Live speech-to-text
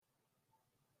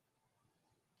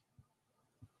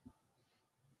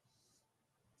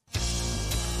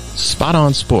Spot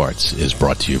On Sports is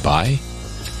brought to you by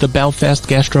the Belfast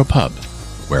Gastropub,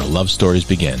 where love stories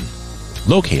begin.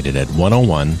 Located at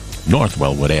 101 North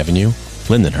Wellwood Avenue,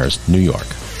 Lindenhurst, New York.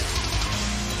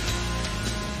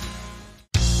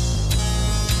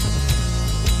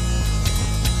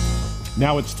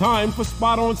 Now it's time for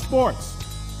Spot On Sports.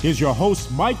 Here's your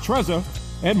hosts, Mike Trezor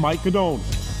and Mike Cadone.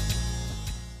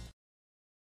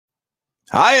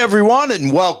 Hi, everyone,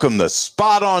 and welcome to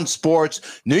Spot On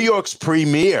Sports, New York's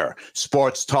premier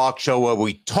sports talk show where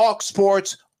we talk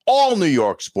sports, all New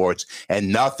York sports, and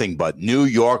nothing but New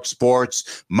York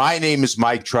sports. My name is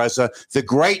Mike Trezor, the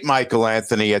great Michael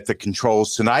Anthony at the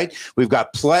controls tonight. We've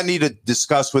got plenty to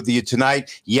discuss with you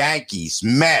tonight. Yankees,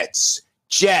 Mets,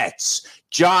 Jets,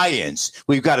 Giants.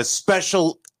 We've got a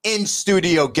special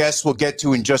in-studio guest we'll get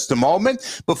to in just a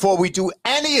moment. Before we do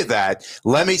any of that,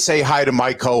 let me say hi to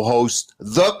my co-host,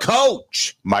 the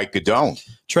coach, Mike Cadone.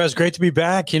 Trez, great to be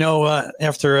back. You know,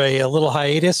 after a little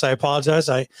hiatus, I apologize.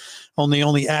 I only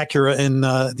Acura in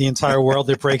the entire world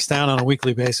that breaks down on a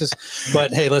weekly basis.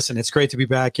 But hey, listen, it's great to be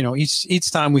back. You know, each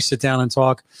time we sit down and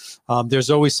talk, there's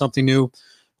always something new.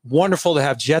 Wonderful to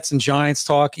have Jets and Giants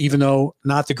talk, even though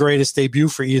not the greatest debut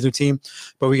for either team.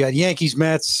 But we got Yankees,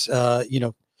 Mets,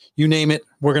 you name it,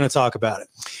 we're going to talk about it.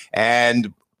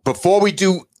 And before we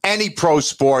do any pro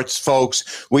sports,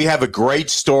 folks, we have a great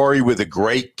story with a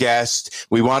great guest.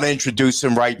 We want to introduce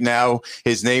him right now.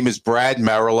 His name is Brad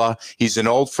Merila. He's an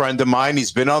old friend of mine.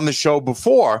 He's been on the show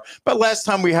before, but last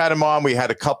time we had him on, we had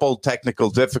a couple technical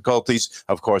difficulties.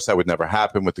 Of course, that would never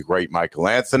happen with the great Michael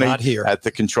Anthony. Not here. At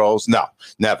the controls. No,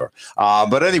 never.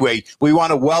 But anyway, we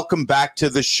want to welcome back to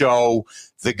the show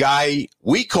the guy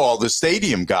we call the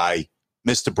stadium guy,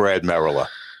 Mr. Brad Merila.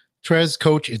 Trez,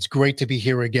 Coach, it's great to be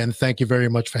here again. Thank you very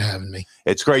much for having me.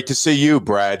 It's great to see you,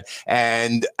 Brad.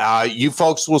 And you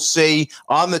folks will see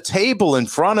on the table in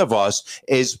front of us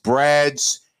is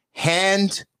Brad's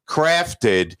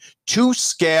handcrafted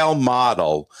 2-scale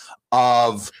model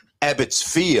of Ebbetts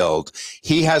Field.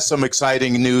 He has some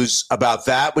exciting news about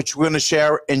that, which we're going to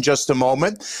share in just a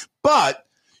moment. But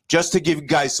just to give you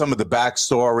guys some of the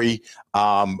backstory,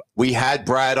 we had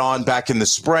Brad on back in the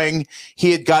spring.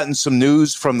 He had gotten some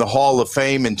news from the Hall of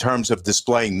Fame in terms of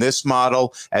displaying this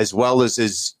model as well as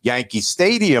his Yankee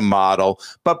Stadium model.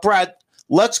 But Brad,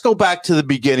 let's go back to the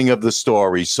beginning of the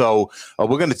story. So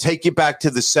we're going to take you back to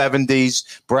the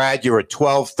 70s. Brad, you're a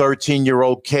 12,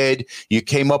 13-year-old kid. You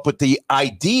came up with the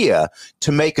idea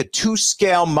to make a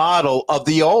 2-scale model of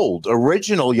the old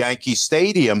original Yankee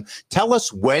Stadium. Tell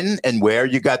us when and where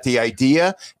you got the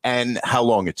idea and how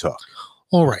long it took.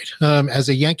 All right. As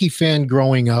a Yankee fan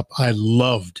growing up, I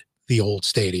loved the old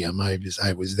stadium. I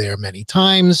was there many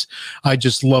times. I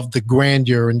just loved the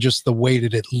grandeur and just the way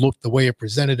that it looked, the way it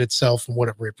presented itself and what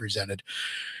it represented.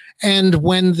 And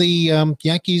when the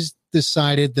Yankees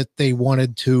decided that they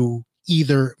wanted to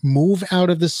either move out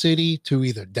of the city to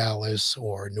either Dallas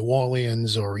or New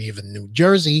Orleans or even New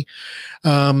Jersey,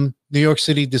 New York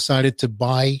City decided to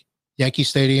buy Yankee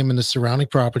Stadium and the surrounding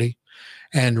property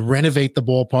and renovate the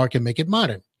ballpark and make it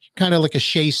modern, kind of like a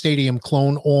Shea Stadium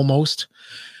clone almost.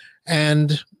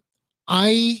 And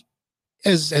I,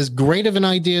 as great of an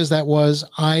idea as that was,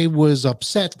 I was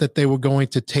upset that they were going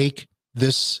to take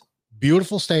this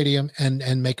beautiful stadium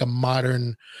and make a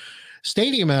modern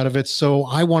stadium out of it. So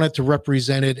I wanted to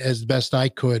represent it as best I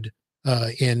could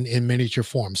in miniature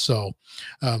form. So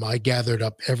I gathered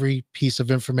up every piece of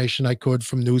information I could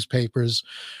from newspapers,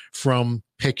 from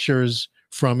pictures,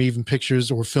 from even pictures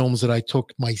or films that I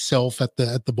took myself at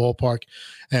the ballpark.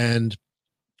 And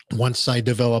once I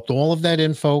developed all of that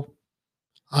info,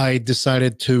 I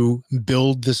decided to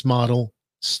build this model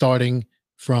starting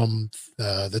from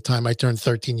the time I turned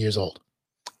 13 years old.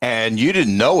 And you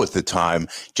didn't know at the time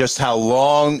just how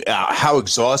long, how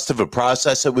exhaustive a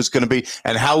process it was going to be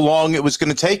and how long it was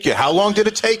going to take you. How long did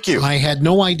it take you? I had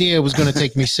no idea it was going to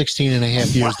take me 16 and a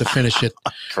half years to finish it.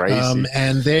 Crazy.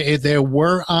 And there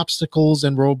were obstacles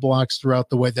and roadblocks throughout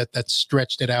the way that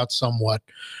stretched it out somewhat.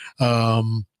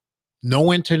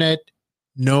 No internet,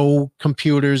 no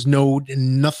computers,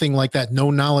 nothing like that.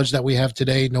 No knowledge that we have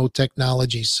today, no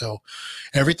technology. So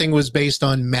everything was based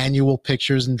on manual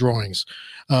pictures and drawings.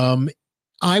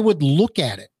 I would look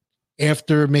at it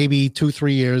after maybe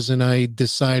 2-3 years and I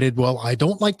decided, well, I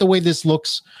don't like the way this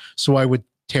looks. So I would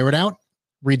tear it out,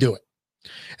 redo it.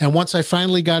 And once I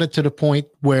finally got it to the point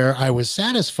where I was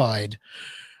satisfied,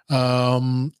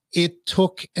 it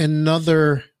took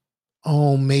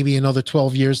maybe another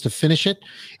 12 years to finish it.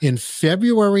 In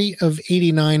February of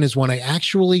 89 is when I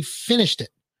actually finished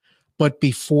it. But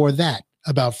before that,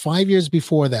 about 5 years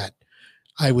before that,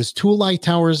 I was 2 light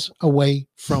towers away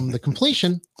from the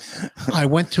completion. I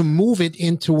went to move it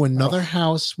into another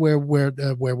house where we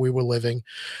were living.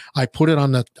 I put it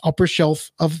on the upper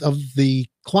shelf of the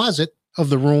closet of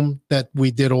the room that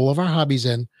we did all of our hobbies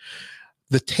in.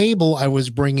 The table I was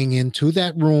bringing into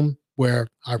that room where,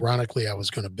 ironically, I was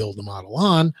going to build the model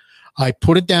on. I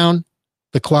put it down.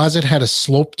 The closet had a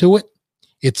slope to it.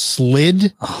 It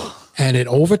slid and it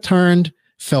overturned,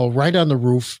 fell right on the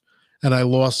roof, and I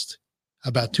lost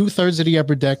about 2/3 of the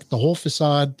upper deck, the whole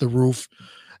facade, the roof,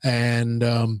 and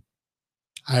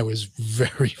I was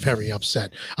very, very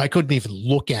upset. I couldn't even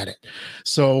look at it.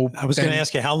 So I was going to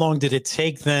ask you, how long did it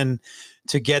take then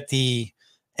to get the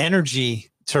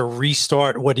energy to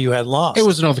restart what you had lost? It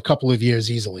was another couple of years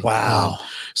easily. Wow.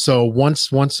 So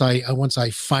once I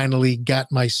finally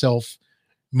got myself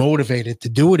motivated to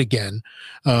do it again,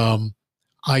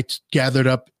 I gathered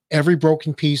up every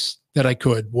broken piece that I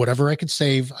could. Whatever I could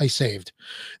save, I saved.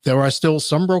 There are still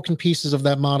some broken pieces of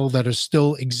that model that are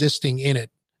still existing in it,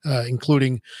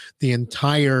 including the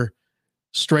entire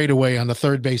straightaway on the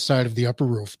third base side of the upper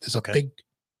roof. There's a big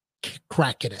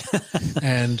crack in it.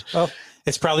 And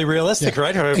it's probably realistic,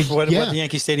 right? Or what the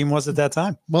Yankee Stadium was at that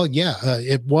time. Well, yeah,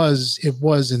 it was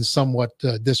in somewhat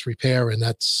disrepair, and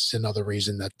that's another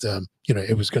reason that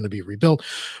it was going to be rebuilt.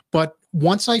 But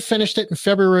once I finished it in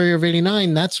February of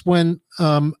 '89, that's when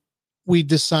we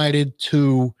decided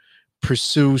to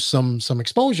pursue some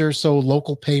exposure. So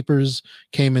local papers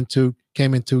came into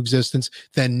existence,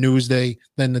 then Newsday,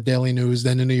 then the Daily News,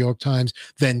 then the New York Times,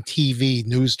 then TV,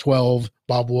 News 12,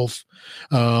 Bob Wolf,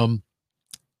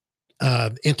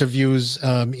 interviews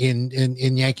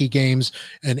in Yankee games,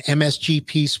 an MSG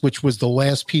piece, which was the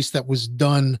last piece that was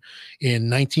done in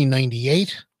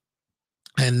 1998.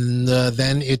 And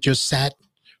then it just sat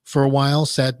for a while,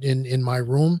 sat in my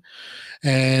room.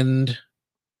 And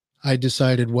I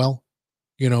decided, well,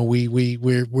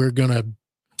 we're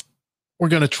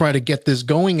gonna try to get this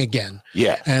going again.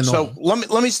 Yeah. And so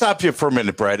let me stop you for a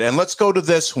minute, Brett, and let's go to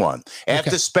this one.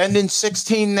 After spending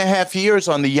 16 and a half years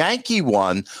on the Yankee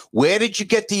one, where did you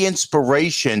get the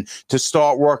inspiration to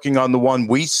start working on the one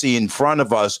we see in front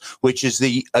of us, which is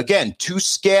the, again,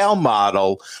 2-scale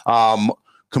model,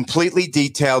 completely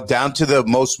detailed down to the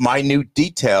most minute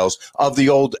details of the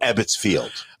old Ebbetts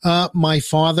Field? My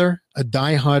father, a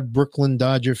diehard Brooklyn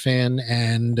Dodger fan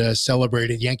and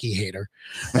celebrated Yankee hater,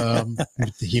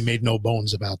 he made no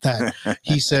bones about that.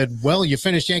 He said, well, you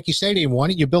finished Yankee Stadium. Why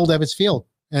don't you build Ebbetts Field?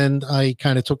 And I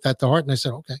kind of took that to heart and I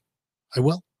said, okay, I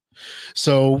will.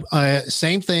 So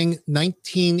same thing,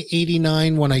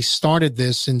 1989, when I started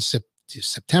this in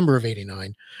September of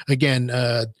 '89, again,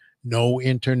 no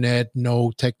internet,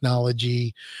 no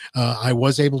technology. I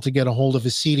was able to get a hold of a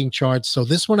seating chart. So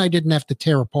this one I didn't have to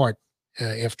tear apart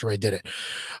after I did it.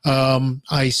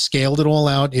 I scaled it all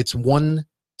out. It's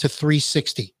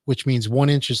 1:360, which means 1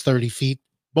 inch is 30 feet.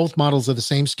 Both models are the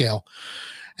same scale.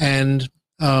 And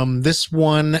this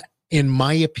one, in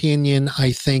my opinion,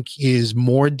 I think is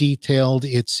more detailed.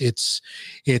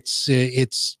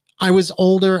 I was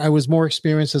older. I was more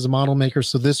experienced as a model maker.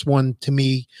 So this one to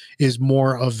me is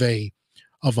more of a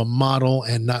model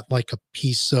and not like a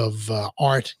piece of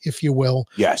art, if you will.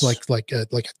 Yes. Like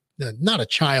not a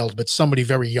child, but somebody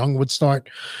very young would start.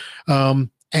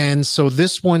 And so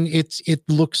this one, it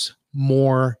looks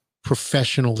more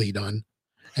professionally done,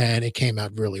 and it came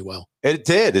out really well. It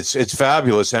did. It's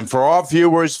fabulous. And for our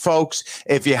viewers, folks,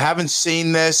 if you haven't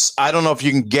seen this, I don't know if you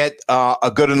can get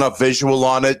a good enough visual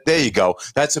on it. There you go.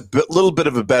 That's a little bit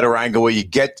of a better angle where you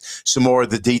get some more of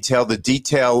the detail. The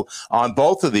detail on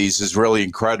both of these is really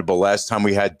incredible. Last time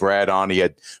we had Brad on, he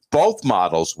had both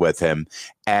models with him.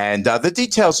 And the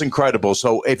detail's incredible.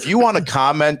 So if you want to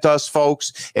comment us,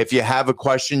 folks, if you have a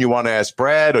question you want to ask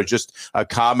Brad or just a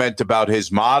comment about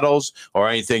his models or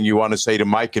anything you want to say to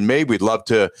Mike and me, we'd love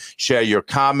to share your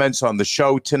comments on the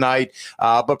show tonight.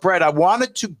 But Brad, I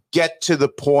wanted to get to the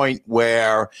point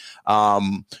where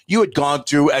you had gone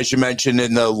through, as you mentioned,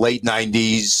 in the late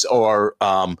 90s or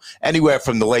anywhere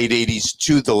from the late 80s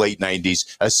to the late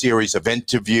 90s, a series of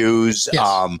interviews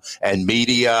and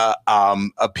media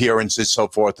appearances, so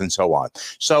forth and so on.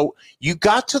 So you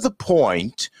got to the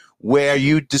point where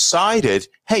you decided,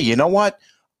 hey, you know what?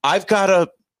 I've got to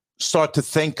start to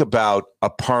think about a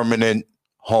permanent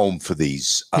home for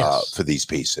these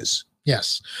pieces.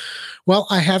 Yes. Well,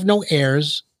 I have no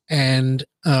heirs and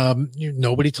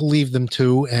nobody to leave them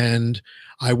to, and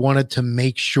I wanted to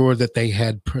make sure that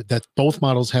that both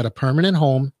models had a permanent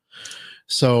home.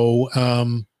 So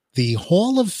the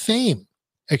Hall of Fame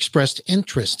expressed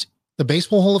interest. The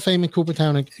Baseball Hall of Fame in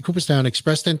Cooperstown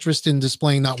expressed interest in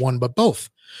displaying not one but both.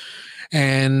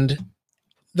 And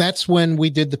that's when we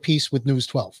did the piece with News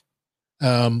 12.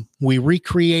 We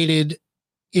recreated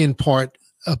in part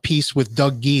a piece with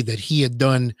Doug Gee that he had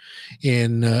done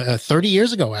in 30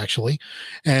 years ago, actually,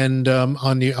 and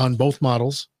on both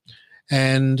models.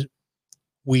 And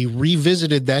we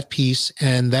revisited that piece,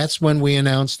 and that's when we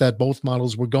announced that both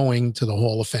models were going to the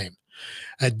Hall of Fame.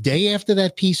 A day after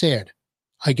that piece aired,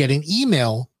 I get an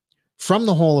email from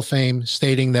the Hall of Fame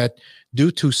stating that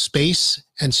due to space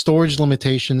and storage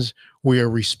limitations, we are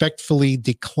respectfully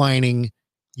declining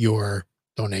your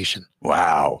donation.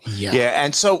 Wow. Yeah.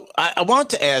 And so I want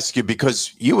to ask you,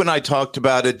 because you and I talked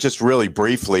about it just really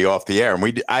briefly off the air,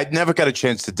 and I'd never got a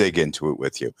chance to dig into it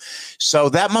with you. So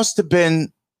that must have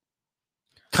been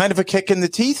kind of a kick in the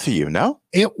teeth for you, no?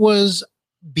 It was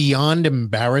beyond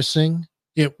embarrassing.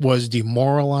 It was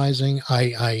demoralizing.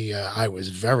 I was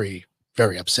very,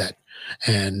 very upset.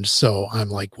 And so I'm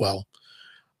like, well,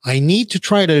 I need to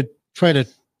try to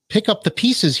pick up the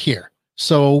pieces here.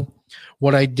 So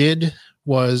what I did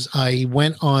was I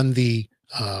went on the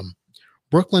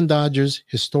Brooklyn Dodgers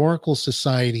Historical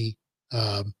Society.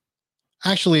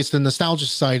 Actually, it's the Nostalgia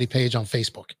Society page on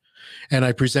Facebook. And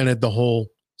I presented the whole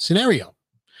scenario.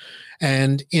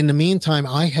 And in the meantime,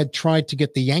 I had tried to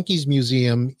get the Yankees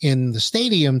Museum in the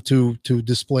stadium to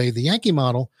display the Yankee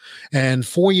model. And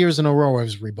 4 years in a row, I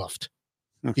was rebuffed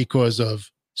because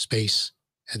of space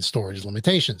and storage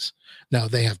limitations. Now,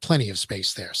 they have plenty of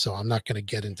space there, so I'm not going to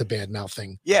get into bad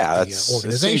mouthing the organization.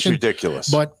 It seems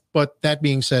ridiculous. But that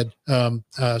being said,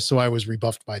 so I was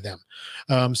rebuffed by them.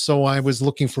 So I was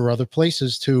looking for other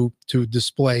places to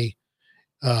display.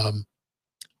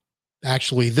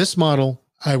 Actually, this model,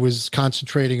 I was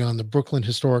concentrating on the Brooklyn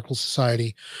Historical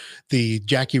Society, the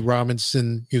Jackie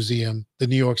Robinson Museum, the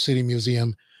New York City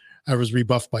Museum. I was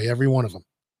rebuffed by every one of them.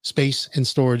 Space and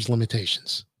storage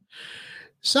limitations.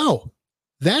 So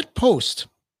that post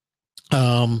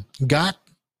got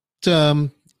to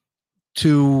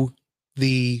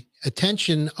the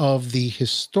attention of the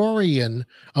historian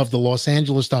of the Los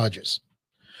Angeles Dodgers.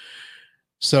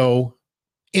 So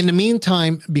in the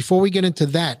meantime, before we get into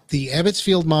that, the Ebbetts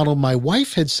Field model, my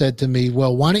wife had said to me,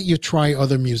 well, why don't you try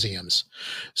other museums?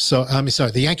 So I'm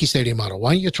sorry, the Yankee Stadium model.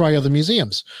 Why don't you try other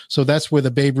museums? So that's where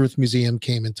the Babe Ruth Museum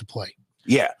came into play.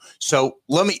 Yeah. So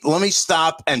let me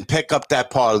stop and pick up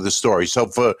that part of the story. So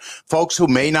for folks who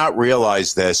may not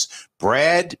realize this,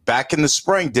 Brad, back in the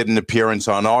spring, did an appearance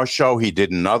on our show. He did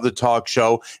another talk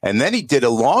show, and then he did a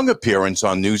long appearance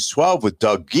on News 12 with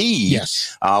Doug Gee,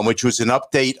 yes, which was an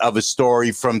update of a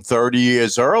story from 30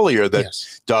 years earlier that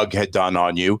yes, Doug had done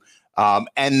on you.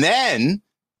 And then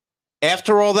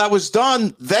after all that was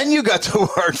done, then you got the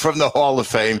word from the Hall of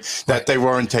Fame that they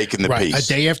weren't taking the piece.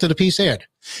 A day after the piece aired.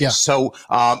 Yeah. So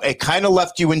it kind of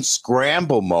left you in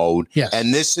scramble mode. Yes.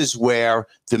 And this is where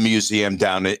the museum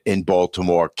down in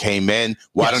Baltimore came in.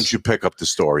 Why don't you pick up the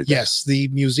story there? Yes, the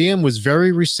museum was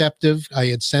very receptive. I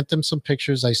had sent them some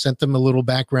pictures. I sent them a little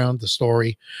background, the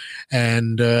story.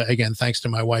 And again, thanks to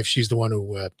my wife, she's the one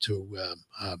who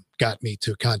got me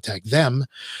to contact them.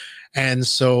 And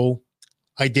so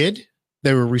I did.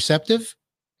 They were receptive.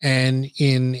 And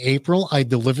in April, I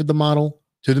delivered the model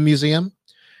to the museum.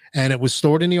 And it was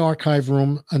stored in the archive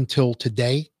room until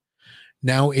today.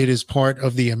 Now it is part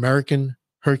of the American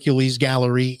Hercules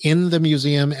Gallery in the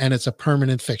museum, and it's a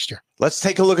permanent fixture. Let's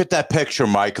take a look at that picture,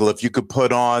 Michael. If you could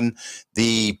put on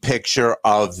the picture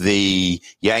of the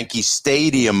Yankee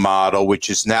Stadium model, which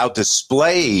is now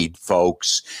displayed,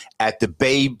 folks, at the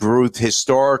Babe Ruth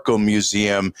Historical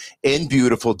Museum in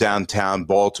beautiful downtown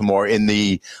Baltimore in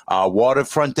the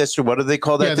waterfront district. What do they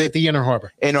call that? Yeah, the Inner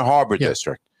Harbor. Inner Harbor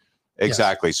District.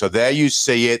 Exactly. Yes. So there you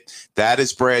see it. That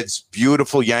is Brad's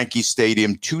beautiful Yankee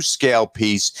Stadium 2-scale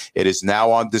piece. It is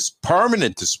now on this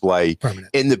permanent display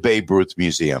in the Babe Ruth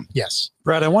Museum. Yes.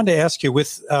 Brad, I wanted to ask you,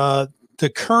 with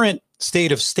the current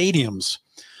state of stadiums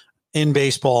in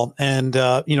baseball and,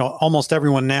 almost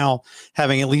everyone now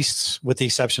having, at least with the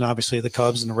exception, obviously, of the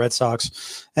Cubs and the Red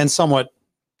Sox, and somewhat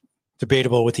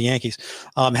debatable with the Yankees,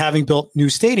 having built new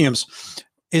stadiums,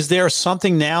 is there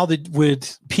something now that would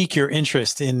pique your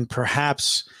interest in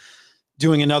perhaps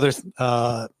doing another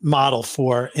model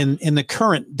for in the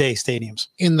current day stadiums?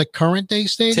 In the current day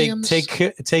stadiums?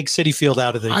 Take Citi Field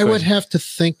out of the equation. I would have to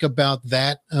think about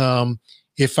that.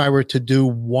 If I were to do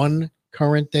one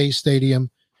current day stadium,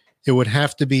 it would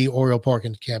have to be Oriole Park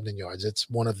and Camden Yards. It's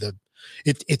one of the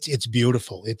it's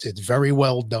beautiful. It's very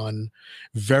well done,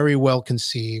 very well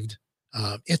conceived.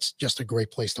 It's just a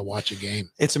great place to watch a game.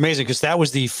 It's amazing because that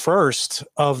was the first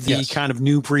of the kind of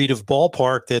new breed of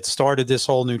ballpark that started this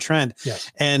whole new trend. Yes.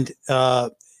 And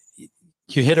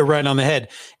You hit it right on the head.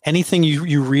 Anything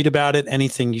you read about it,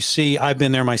 anything you see, I've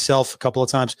been there myself a couple of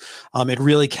times. It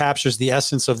really captures the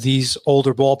essence of these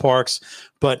older ballparks,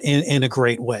 but in a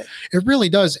great way. It really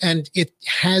does. And it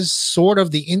has sort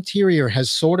of, the interior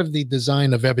has sort of the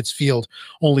design of Ebbetts Field,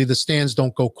 only the stands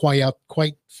don't go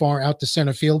quite far out to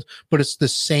center field, but it's the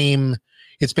same.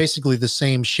 It's basically the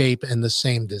same shape and the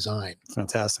same design.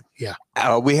 Fantastic. Yeah.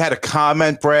 We had a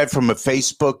comment, Brad, from a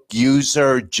Facebook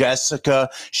user, Jessica.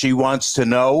 She wants to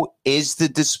know, is the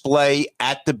display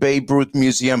at the Babe Ruth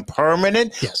Museum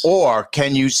permanent? Yes. Or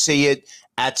can you see it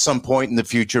at some point in the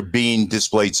future being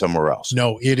displayed somewhere else?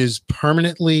 No, it is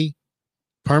permanently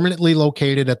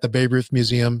located at the Babe Ruth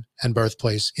Museum and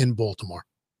Birthplace in Baltimore.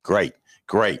 Great.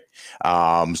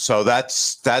 So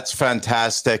that's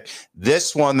fantastic.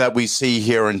 This one that we see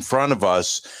here in front of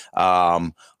us,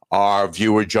 our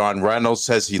viewer John Reynolds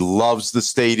says he loves the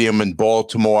stadium in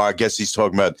Baltimore. I guess he's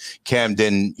talking about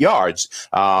Camden Yards.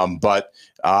 But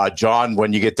John,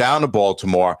 when you get down to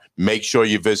Baltimore, make sure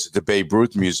you visit the Babe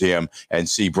Ruth Museum and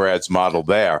see Brad's model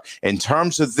there. In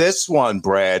terms of this one,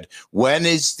 Brad, when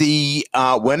is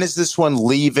this one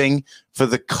leaving for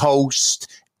the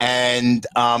coast? And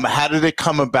how did it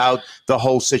come about, the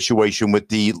whole situation with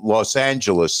the Los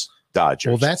Angeles Dodgers?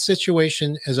 Well, that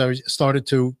situation, as I started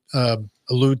to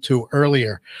allude to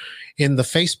earlier, in the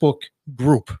Facebook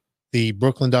group, the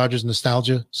Brooklyn Dodgers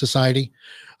Nostalgia Society,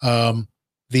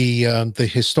 the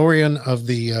historian of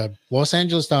the Los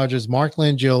Angeles Dodgers, Mark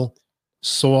Langill,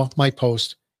 saw my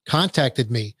post,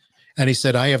 contacted me, and he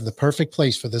said, I have the perfect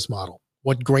place for this model.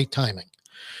 What great timing.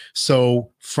 So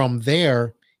from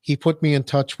there, he put me in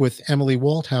touch with Emily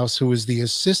Walthouse, who is the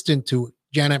assistant to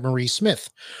Janet Marie Smith,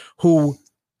 who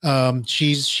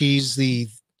she is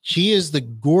the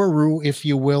guru, if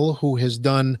you will, who has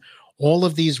done all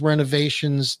of these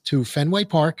renovations to Fenway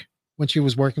Park when she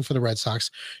was working for the Red Sox.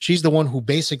 She's the one who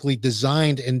basically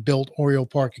designed and built Oriole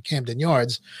Park at Camden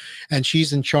Yards, and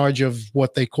she's in charge of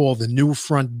what they call the new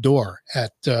front door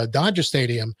at Dodger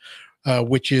Stadium,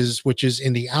 which is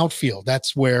in the outfield.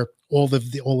 That's where all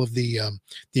of the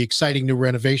exciting new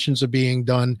renovations are being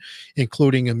done,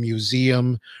 including a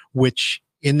museum, which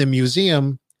in the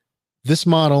museum, this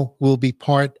model will be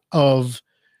part of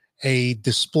a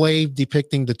display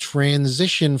depicting the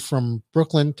transition from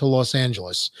Brooklyn to Los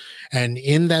Angeles. And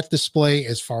in that display,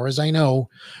 as far as I know,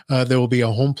 there will be a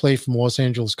home plate from Los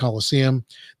Angeles Coliseum.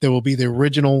 There will be the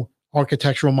original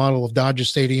architectural model of Dodger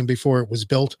Stadium before it was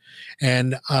built.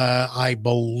 And I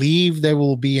believe there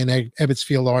will be an Ebbetts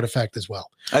Field artifact as well.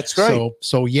 That's great.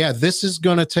 So yeah, this is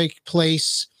going to take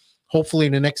place hopefully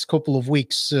in the next couple of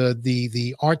weeks.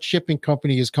 The art shipping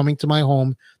company is coming to my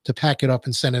home to pack it up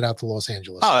and send it out to Los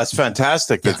Angeles. Oh, that's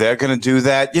fantastic that they're going to do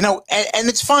that. You know, and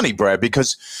it's funny, Brad,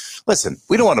 because listen,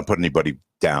 we don't want to put anybody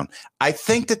down. I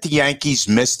think that the Yankees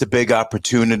missed a big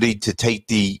opportunity to take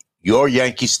your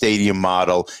Yankee Stadium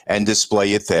model and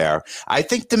display it there. I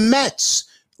think the Mets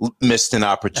missed an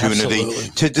opportunity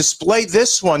to display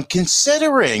this one,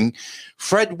 considering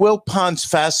Fred Wilpon's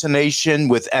fascination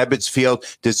with Ebbetts Field,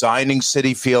 designing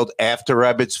Citi Field after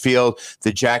Ebbetts Field,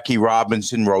 the Jackie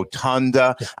Robinson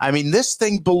Rotunda. Yeah. I mean, this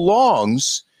thing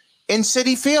belongs in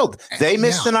Citi Field. They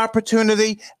missed an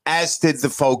opportunity, as did the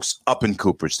folks up in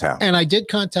Cooperstown. And I did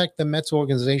contact the Mets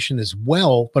organization as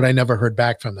well, but I never heard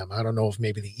back from them. I don't know if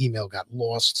maybe the email got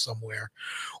lost somewhere,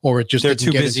 or it just they're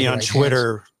too busy on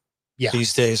Twitter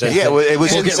these days. Yeah, well, it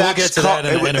was we'll get to that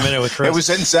in a minute with Chris. It was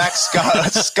in Zach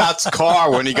Scott's car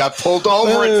when he got pulled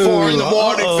over at 4 in the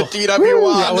morning for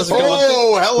DWI.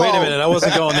 Hello. Wait a minute, I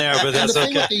wasn't going there, but that's okay.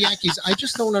 The thing with the Yankees, I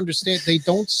just don't understand. They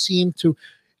don't seem to.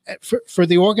 For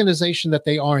the organization that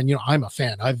they are, and you know, I'm a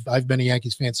fan. I've been a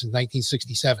Yankees fan since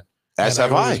 1967. As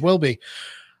have I. Will be.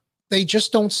 They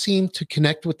just don't seem to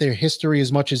connect with their history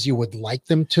as much as you would like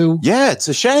them to. Yeah, it's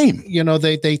a shame. You know,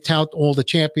 they tout all the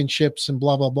championships and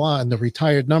blah blah blah and the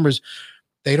retired numbers.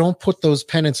 They don't put those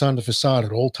pennants on the facade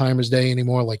at Old Timers Day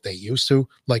anymore like they used to.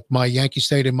 Like my Yankee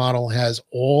Stadium model has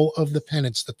all of the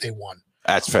pennants that they won.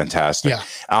 That's fantastic.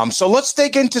 Yeah. So let's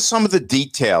dig into some of the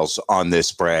details on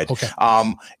this, Brad. Okay.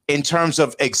 In terms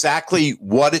of exactly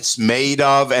what it's made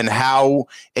of and how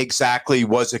exactly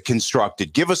was it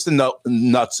constructed. Give us the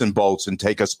nuts and bolts and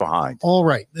take us behind. All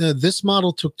right. This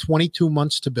model took 22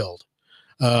 months to build.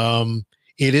 It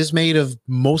is made of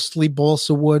mostly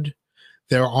balsa wood.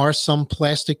 There are some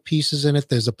plastic pieces in it.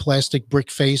 There's a plastic brick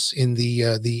face in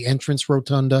the entrance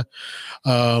rotunda.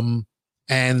 And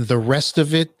the rest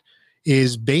of it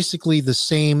is basically the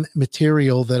same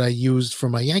material that I used for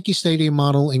my Yankee Stadium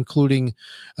model, including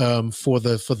for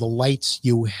the lights,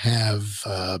 you have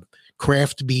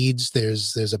craft beads.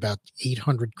 There's about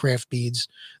 800 craft beads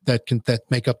that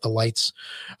make up the lights.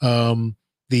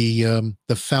 The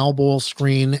foul ball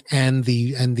screen and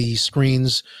the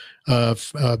screens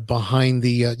behind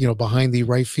the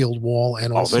right field wall,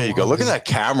 and also there you go. Look at that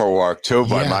camera work too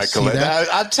by Michael.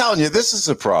 I'm telling you, this is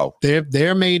a pro. They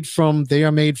are made from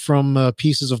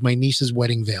pieces of my niece's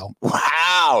wedding veil.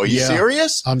 Wow, are you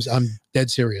serious? I'm dead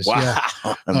serious. Wow,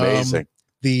 yeah. Amazing.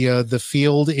 The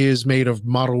field is made of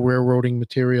model railroading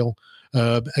material.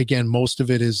 Again, most of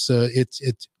it is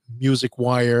it's music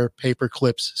wire, paper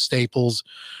clips, staples,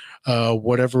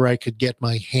 whatever I could get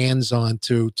my hands on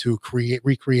to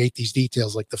recreate these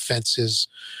details, like the fences.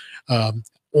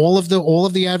 All of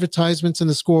the advertisements in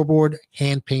the scoreboard,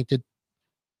 hand painted.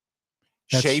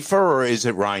 Schaefer, or is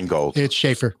it Rheingold? It's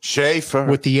Schaefer. Schaefer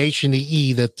with the H and the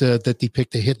E that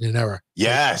depict a hit and an error.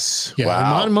 Yes. Yeah.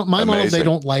 Wow. My model, they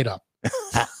don't light up.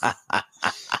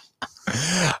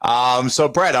 So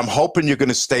Brett, I'm hoping you're going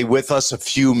to stay with us a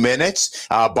few minutes.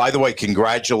 By the way,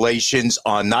 congratulations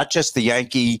on not just the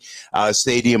Yankee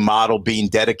Stadium model being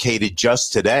dedicated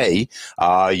just today.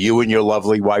 You and your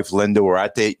lovely wife, Linda, were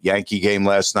at the Yankee game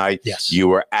last night. Yes. You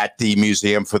were at the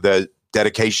museum for the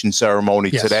dedication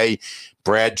ceremony today.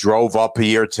 Brad drove up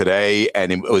here today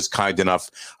and it was kind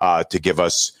enough to give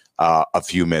us a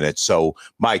few minutes. So,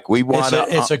 Mike, we want to...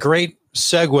 It's a great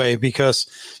segue because,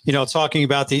 talking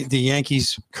about the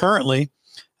Yankees currently,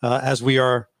 as we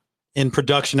are in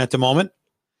production at the moment,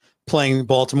 playing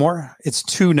Baltimore, it's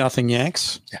 2-0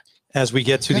 Yanks as we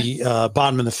get to the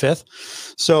bottom of the fifth.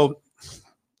 So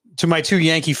to my two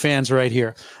Yankee fans right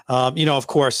here, of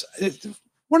course,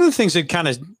 one of the things that kind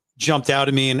of jumped out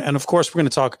at me, and of course, we're going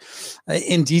to talk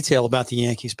in detail about the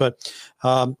Yankees, but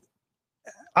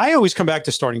I always come back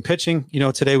to starting pitching.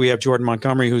 Today we have Jordan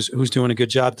Montgomery, who's doing a good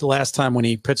job. The last time when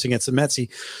he pitched against the Mets, he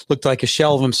looked like a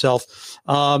shell of himself.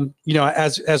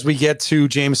 As we get to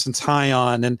Jameson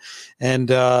Taillon and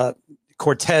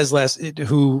Cortez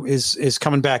who is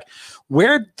coming back,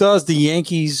 where does the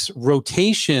Yankees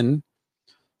rotation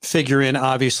figure in?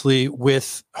 Obviously,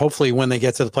 with hopefully when they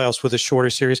get to the playoffs with a shorter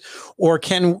series, or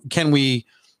can we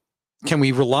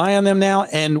rely on them now?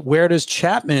 And where does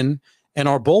Chapman and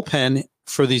our bullpen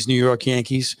for these New York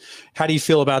Yankees, how do you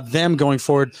feel about them going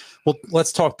forward? Well,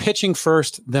 let's talk pitching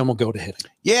first, then we'll go to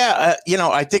hitting. Yeah,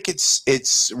 I think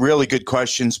it's really good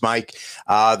questions, Mike.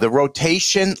 The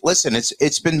rotation, listen,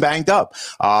 it's been banged up.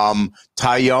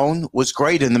 Taillon was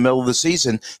great in the middle of the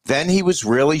season. Then he was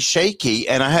really shaky,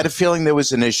 and I had a feeling there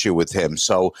was an issue with him.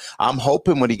 So I'm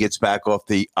hoping when he gets back off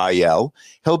the IL,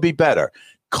 he'll be better.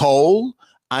 Cole's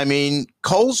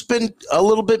been a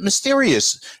little bit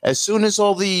mysterious. As soon as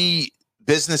all the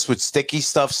business with sticky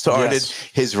stuff started,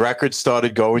 his record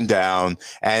started going down,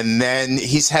 and then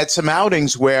he's had some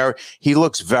outings where he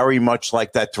looks very much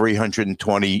like that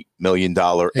 $320 million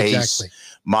ace. Exactly.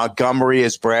 Montgomery,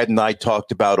 as Brad and I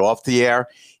talked about off the air,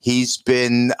 he's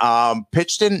been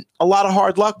pitched in a lot of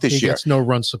hard luck this year. He gets no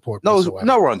run support whatsoever.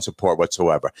 No run support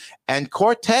whatsoever. And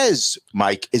Cortez,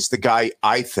 Mike, is the guy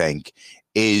I think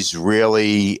is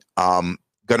really going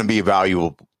to be a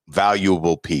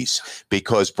valuable piece,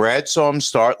 because Brad saw him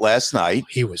start last night.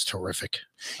 He was terrific.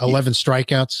 11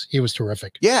 strikeouts. He was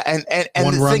terrific. Yeah, and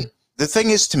the thing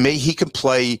is, to me, he can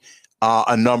play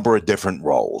a number of different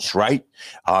roles, right?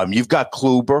 You've got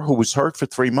Kluber, who was hurt for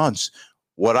 3 months.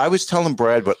 What I was telling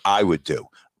Brad what I would do,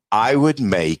 I would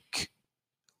make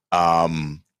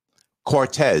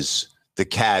Cortez the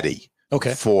caddy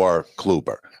for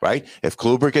Kluber, right? If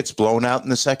Kluber gets blown out in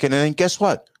the second inning, guess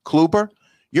what? Kluber,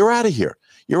 you're out of here.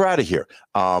 You're out of here.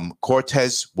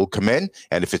 Cortez will come in,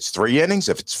 and if it's 3 innings,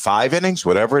 if it's 5 innings,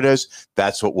 whatever it is,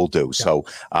 that's what we'll do. Yeah. So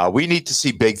we need to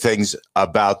see big things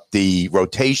about the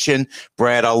rotation.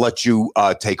 Brad, I'll let you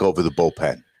take over the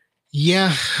bullpen.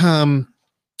 Yeah,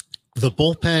 the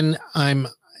bullpen,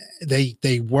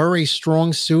 they were a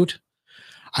strong suit.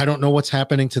 I don't know what's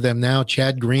happening to them now.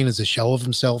 Chad Green is a shell of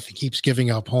himself. He keeps giving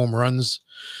up home runs.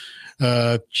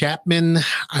 Chapman,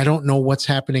 I don't know what's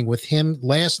happening with him.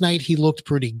 Last night he looked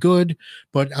pretty good,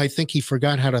 but I think he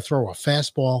forgot how to throw a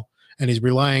fastball, and he's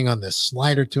relying on the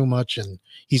slider too much, and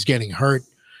he's getting hurt.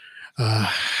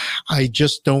 I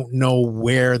just don't know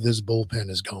where this bullpen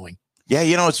is going. Yeah,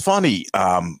 it's funny,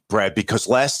 Brad, because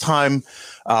last time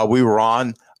we were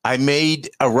on, I made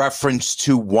a reference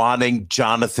to wanting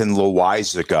Jonathan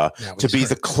Loaisiga to be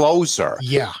the closer.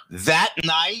 Yeah. That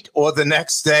night or the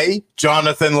next day,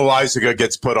 Jonathan Loaisiga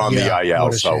gets put on the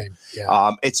IL. So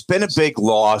it's been a big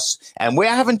loss, and we're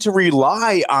having to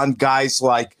rely on guys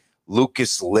like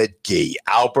Lucas Lidke,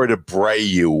 Albert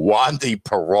Abreu, Wandy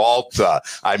Peralta.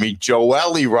 I mean,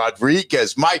 Joely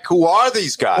Rodriguez. Mike, who are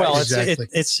these guys? Well, Exactly.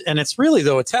 it's really,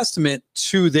 though, a testament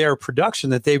to their production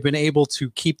that they've been able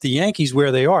to keep the Yankees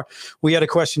where they are. We had a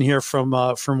question here from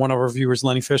one of our viewers,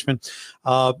 Lenny Fishman,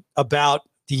 about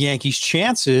the Yankees'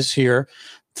 chances here,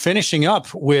 finishing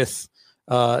up with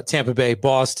Tampa Bay,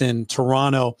 Boston,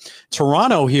 Toronto.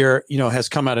 Toronto here, has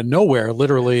come out of nowhere,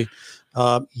 literally.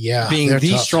 Being the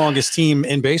tough. strongest team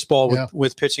in baseball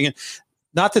with pitching. And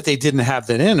not that they didn't have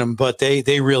that in them, but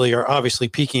they really are obviously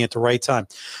peaking at the right time.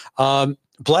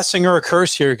 Blessing or a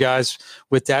curse here, guys,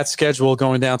 with that schedule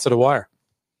going down to the wire.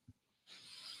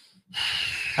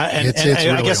 I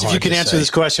guess if you could answer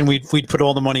this question, we'd put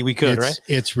all the money we could, right?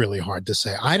 It's really hard to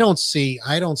say. I don't see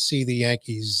the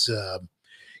Yankees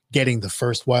getting the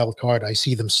first wild card. I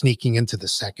see them sneaking into the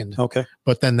second. Okay,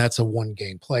 but then that's a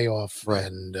 1-game playoff, right?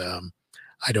 And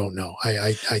I don't know.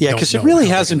 I because it really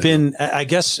hasn't been. I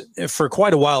guess for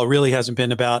quite a while, it really hasn't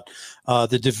been about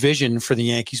the division for the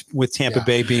Yankees, with Tampa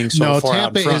Bay being so far out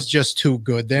in front. Tampa is just too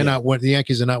good. They're not. The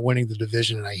Yankees are not winning the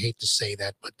division, and I hate to say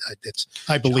that, but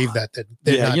I believe that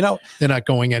they're not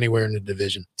going anywhere in the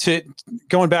division.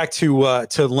 Going back to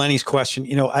Lenny's question,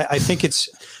 I think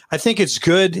it's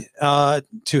good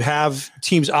to have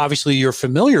teams obviously you're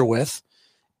familiar with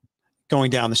going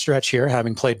down the stretch here,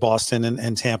 having played Boston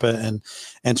and Tampa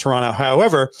and Toronto.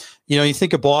 However, you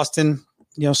think of Boston,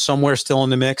 somewhere still in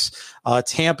the mix.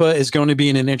 Tampa is going to be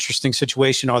in an interesting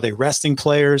situation. Are they resting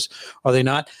players? Are they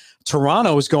not?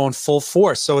 Toronto is going full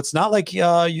force. So it's not like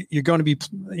you're going to be,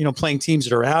 playing teams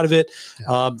that are out of it.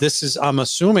 Yeah. I'm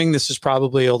assuming this is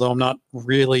probably, although I'm not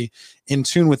really in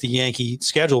tune with the Yankee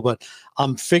schedule, but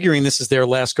I'm figuring this is their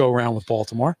last go around with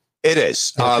Baltimore. It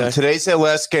is. Okay. Today's their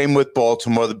last game with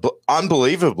Baltimore.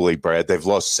 Unbelievably, Brad, they've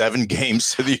lost 7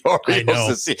 games to the Orioles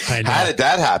this season. How did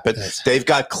that happen? They've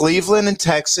got Cleveland and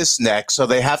Texas next, so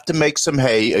they have to make some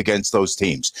hay against those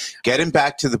teams. Getting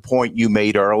back to the point you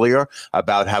made earlier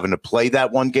about having to play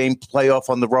that 1-game playoff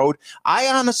on the road, I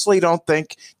honestly don't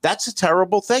think that's a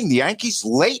terrible thing. The Yankees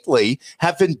lately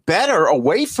have been better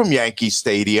away from Yankee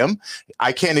Stadium.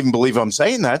 I can't even believe I'm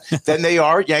saying that, than they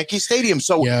are at Yankee Stadium.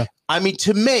 So, yeah. I mean,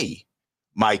 to me,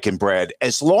 Mike and Brad,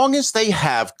 as long as they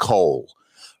have Cole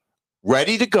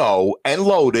ready to go and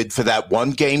loaded for that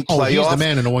 1-game playoff, he's the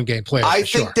man in a 1-game playoff. I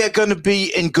think they're going to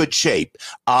be in good shape.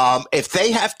 If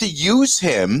they have to use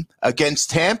him against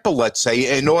Tampa, let's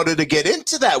say, in order to get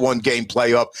into that 1-game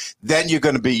playoff, then you're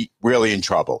going to be really in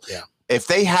trouble. Yeah. If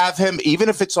they have him, even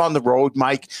if it's on the road,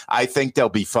 Mike, I think they'll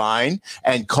be fine.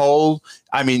 And Cole,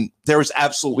 I mean, there is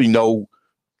absolutely no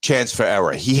chance for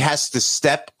error. He has to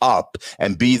step up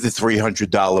and be the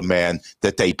 $300 man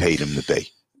that they paid him to be.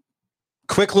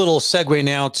 Quick little segue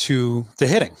now to the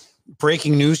hitting.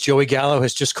 Breaking news, Joey Gallo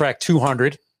has just cracked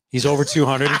 200. He's over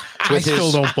 200. I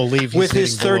still don't believe he's with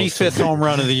his 35th home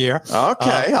run of the year.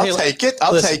 Okay, I'll take it.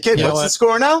 I'll take it. What's the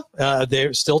score now?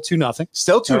 They're still 2-0.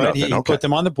 Still 2-0. He put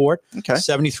them on the board. Okay.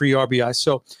 73 RBI.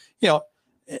 So,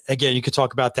 again, you could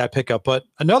talk about that pickup. But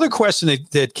another question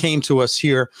that came to us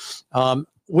here,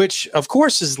 which, of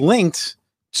course, is linked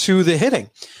to the hitting.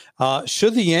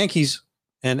 Should the Yankees,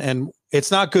 and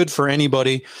it's not good for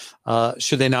anybody,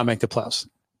 should they not make the playoffs?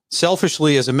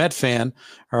 Selfishly, as a Met fan,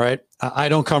 all right, I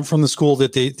don't come from the school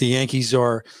that the Yankees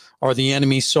are the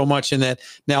enemy so much, in that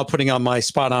now putting on my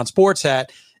Spot on Sports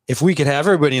hat, if we could have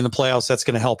everybody in the playoffs, that's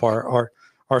going to help our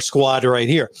squad right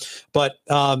here. But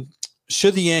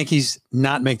should the Yankees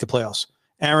not make the playoffs?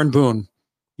 Aaron Boone,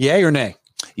 yay or nay?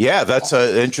 Yeah, that's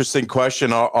an interesting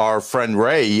question. Our friend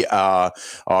Ray, our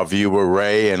viewer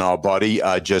Ray, and our buddy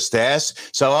just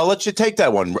asked. So I'll let you take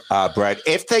that one, Brad.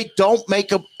 If they don't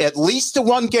make at least a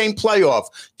 1-game playoff,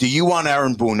 do you want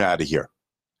Aaron Boone out of here?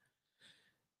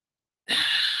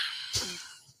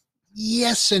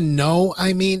 Yes and no.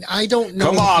 I mean, I don't know.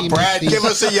 Come on, Brad, give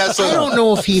us a yes or no. I don't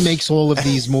know if he makes all of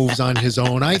these moves on his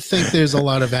own. I think there's a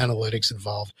lot of analytics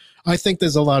involved. I think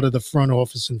there's a lot of the front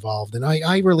office involved. And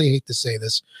I really hate to say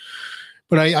this,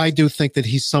 but I do think that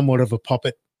he's somewhat of a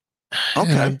puppet.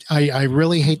 Okay. I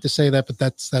really hate to say that, but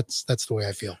that's the way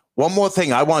I feel. One more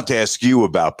thing I want to ask you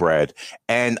about, Brad,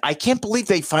 and I can't believe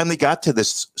they finally got to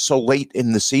this so late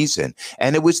in the season,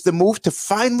 and it was the move to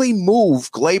finally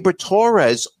move Gleyber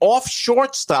Torres off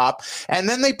shortstop, and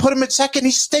then they put him at second.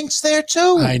 He stinks there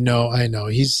too. I know.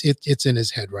 It's in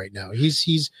his head right now.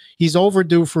 He's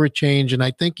overdue for a change, and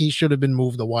I think he should have been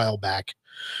moved a while back.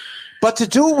 But to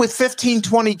do it with 15,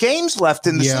 20 games left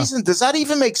in the season, does that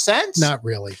even make sense? Not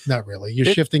really. Not really. You're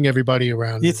shifting everybody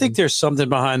around. You think there's something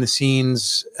behind the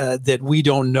scenes that we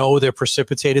don't know that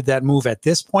precipitated that move at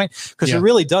this point? Because it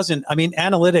really doesn't. I mean,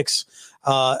 analytics,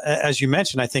 as you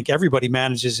mentioned, I think everybody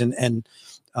manages and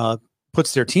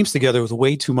puts their teams together with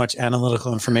way too much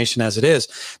analytical information as it is.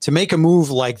 To make a move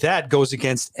like that goes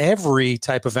against every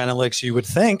type of analytics you would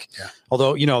think. Yeah.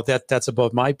 Although, that's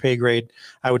above my pay grade,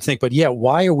 I would think. But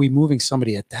why are we moving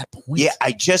somebody at that point? Yeah,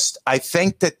 I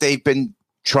think that they've been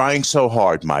trying so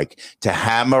hard, Mike, to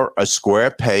hammer a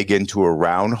square peg into a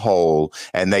round hole,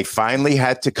 and they finally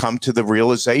had to come to the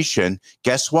realization,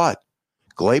 guess what?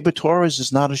 Gleyber Torres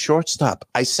is not a shortstop.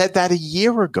 I said that a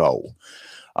year ago.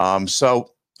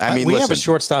 I mean, we have a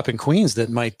shortstop in Queens that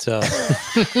might. Oh,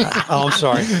 I'm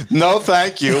sorry. No,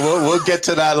 thank you. We'll get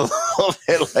to that a little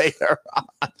bit later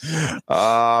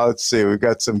on. Let's see. We've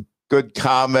got some good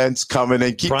comments coming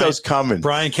in. Keep those coming.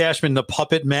 Brian Cashman, the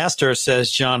puppet master,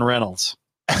 says John Reynolds.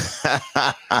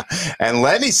 And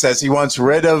Lenny says he wants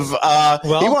rid of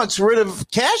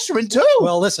Cashman too.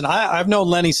 Well, listen, I've known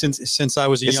Lenny since I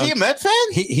was a young. Is he a Met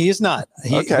fan? He is not.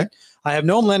 Okay. I have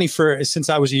known Lenny since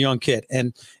I was a young kid,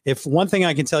 and if one thing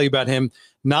I can tell you about him,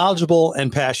 knowledgeable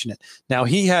and passionate. Now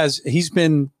he's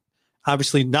been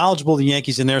obviously knowledgeable of the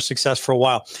Yankees and their success for a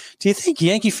while. Do you think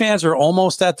Yankee fans are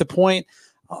almost at the point,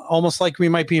 almost like we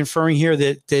might be inferring here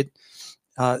that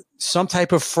some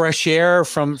type of fresh air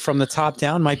from the top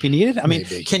down might be needed? I mean,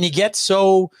 maybe. Can you get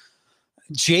so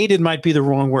jaded might be the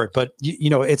wrong word, but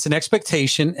it's an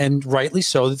expectation, and rightly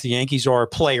so, that the Yankees are a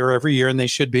player every year, and they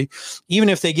should be. Even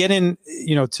if they get in,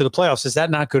 to the playoffs, is that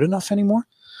not good enough anymore?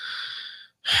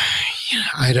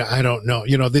 I don't know.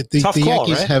 The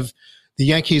Yankees, right? The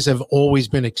Yankees have always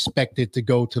been expected to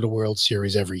go to the World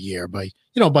Series every year by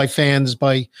fans,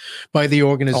 by the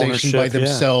organization, ownership, by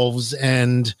themselves,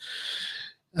 and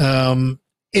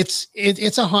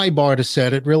it's a high bar to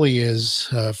set. It really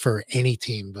is for any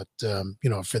team, but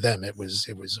for them it was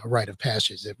a rite of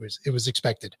passage. It was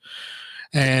expected,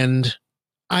 and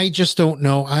I just don't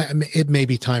know. It may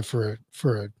be time for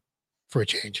a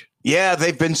change. Yeah,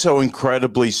 they've been so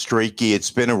incredibly streaky. It's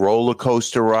been a roller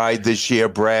coaster ride this year,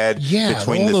 Brad. Yeah,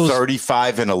 between the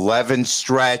 35-11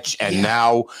 stretch and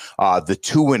now the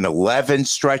 2-11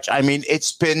 stretch. I mean,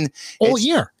 it's been all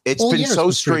year. It's been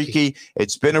so streaky.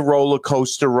 It's been a roller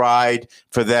coaster ride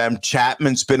for them.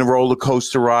 Chapman's been a roller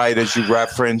coaster ride, as you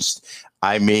referenced.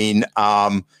 I mean,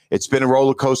 it's been a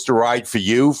roller coaster ride for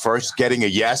you. First getting a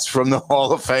yes from the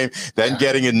Hall of Fame, then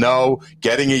getting a no,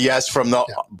 getting a yes from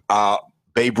the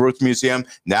Babe Ruth Museum,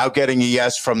 now getting a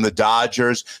yes from the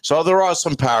Dodgers. So there are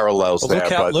some parallels there.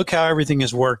 Look how everything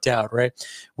has worked out, right?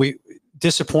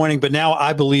 Disappointing, but now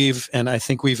I believe, and I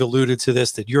think we've alluded to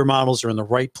this, that your models are in the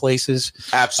right places.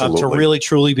 Absolutely. To really,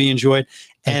 truly be enjoyed.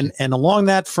 And along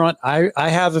that front, I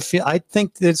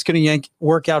think that it's going to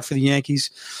work out for the Yankees.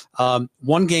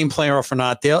 One game playoff or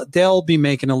not, they'll be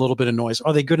making a little bit of noise.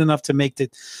 Are they good enough to make the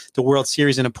World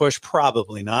Series in a push?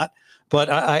 Probably not. But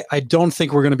I don't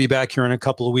think we're going to be back here in a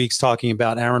couple of weeks talking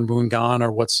about Aaron Boone gone or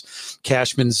what's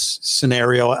Cashman's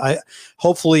scenario.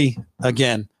 Hopefully,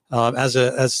 again, as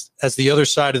the other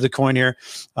side of the coin here,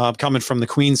 coming from the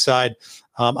Queens side,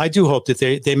 I do hope that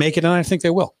they make it, and I think they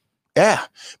will. Yeah.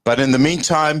 But in the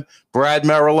meantime, Brad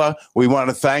Merila, we want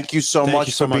to thank you so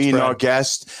much for being our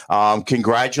guest.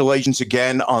 Congratulations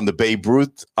again on the Babe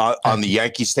Ruth, on the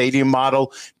Yankee Stadium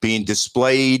model being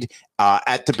displayed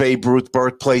at the Babe Ruth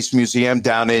Birthplace Museum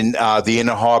down in the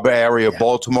Inner Harbor area of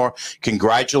Baltimore.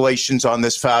 Congratulations on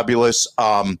this fabulous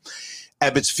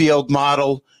Ebbetts Field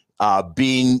model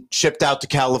being shipped out to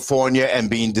California and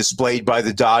being displayed by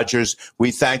the Dodgers.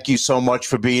 We thank you so much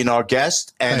for being our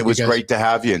guest, and it was great to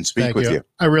have you and speak with you.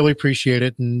 I really appreciate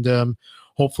it, and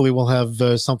hopefully we'll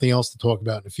have something else to talk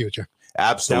about in the future.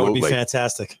 Absolutely. That would be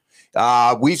fantastic.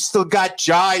 We've still got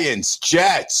Giants,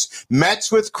 Jets,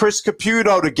 Mets with Chris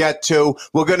Caputo to get to.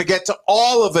 We're going to get to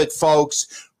all of it,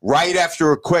 folks, right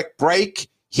after a quick break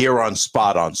here on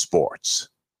Spot on Sports.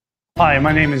 Hi,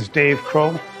 my name is Dave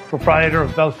Crow, proprietor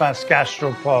of Belfast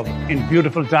Gastro Pub in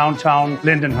beautiful downtown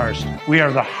Lindenhurst. We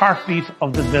are the heartbeat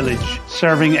of the village,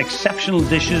 serving exceptional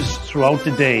dishes throughout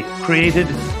the day, created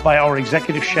by our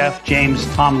executive chef, James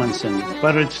Tomlinson.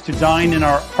 Whether it's to dine in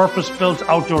our purpose-built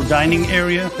outdoor dining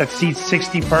area that seats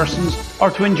 60 persons, or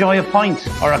to enjoy a pint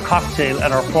or a cocktail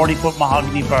at our 40-foot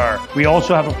mahogany bar. We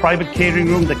also have a private catering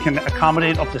room that can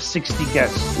accommodate up to 60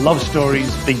 guests. Love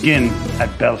stories begin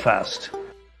at Belfast.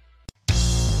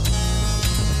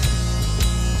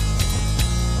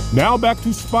 Now back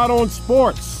to Spot on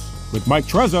Sports with Mike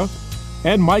Trezor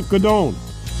and Mike Godone.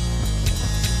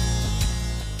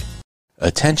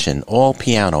 Attention all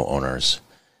piano owners.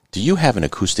 Do you have an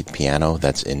acoustic piano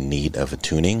that's in need of a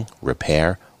tuning,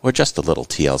 repair, or just a little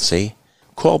TLC?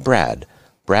 Call Brad.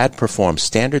 Brad performs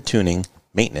standard tuning,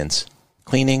 maintenance,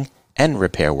 cleaning, and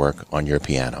repair work on your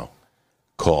piano.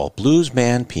 Call Blues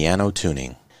Man Piano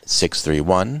Tuning,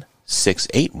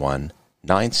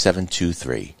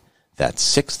 631-681-9723.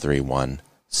 That's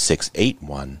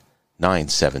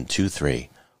 631-681-9723.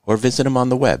 Or visit him on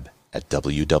the web at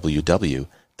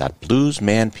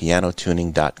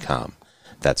www.bluesmanpianotuning.com.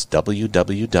 That's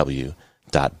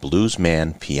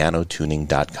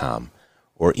www.bluesmanpianotuning.com.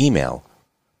 Or email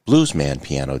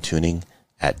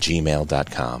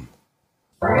bluesmanpianotuning@gmail.com.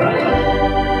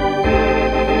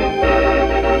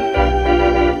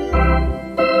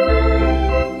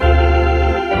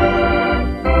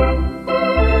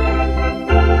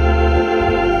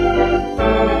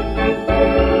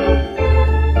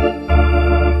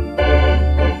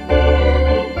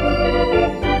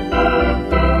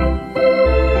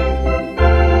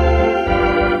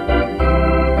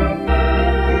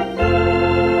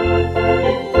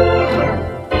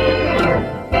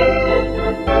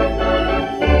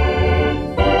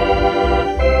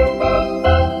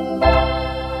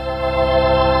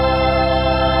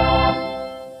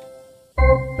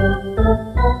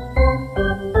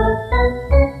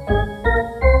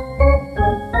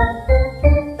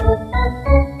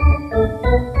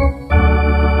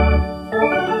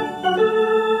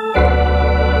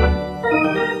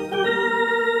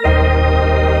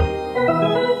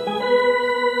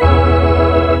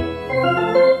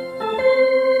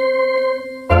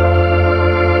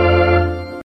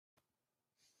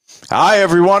 Hi,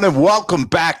 everyone, and welcome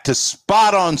back to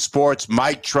Spot on Sports.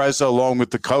 Mike Trez, along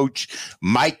with the coach,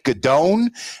 Mike Gadone.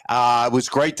 It was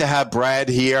great to have Brad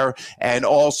here. And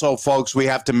also, folks, we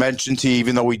have to mention to you,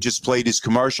 even though we just played his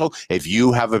commercial, if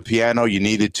you have a piano, you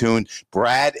need it tuned,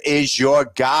 Brad is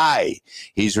your guy.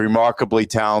 He's remarkably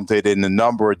talented in a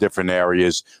number of different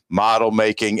areas. Model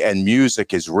making and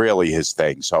music is really his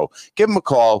thing. So give him a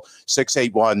call,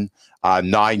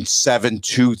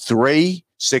 681-9723.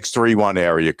 631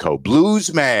 area code.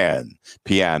 Blues Man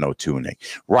Piano Tuning.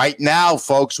 Right now,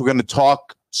 folks, we're going to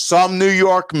talk some New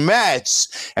York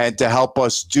Mets. And to help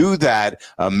us do that,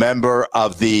 a member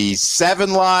of the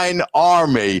 7-Line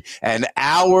Army and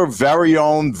our very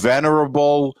own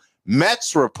venerable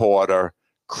Mets reporter,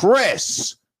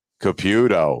 Chris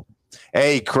Caputo.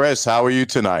 Hey, Chris, how are you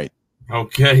tonight?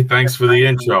 Okay, thanks for the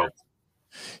intro.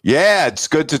 Yeah, it's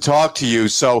good to talk to you.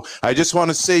 So I just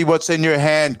want to see what's in your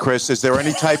hand, Chris. Is there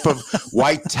any type of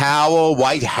white towel,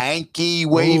 white hanky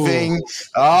waving? Ooh.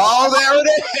 Oh, there it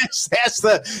is. That's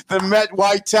the Met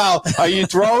white towel. Are you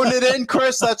throwing it in,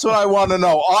 Chris? That's what I want to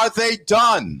know. Are they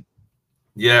done?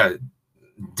 Yeah,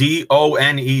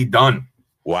 D-O-N-E, done.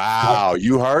 Wow,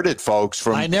 you heard it, folks.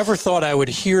 I never thought I would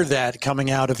hear that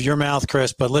coming out of your mouth,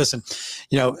 Chris. But listen,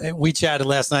 we chatted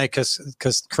last night because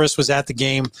Chris was at the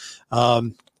game.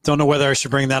 Don't know whether I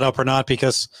should bring that up or not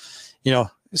because,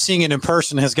 seeing it in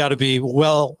person has got to be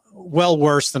well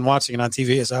worse than watching it on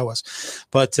TV as I was.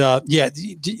 But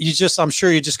I'm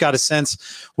sure you just got a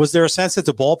sense. Was there a sense at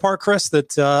the ballpark, Chris, that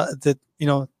the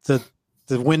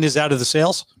wind is out of the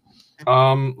sails?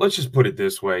 Let's just put it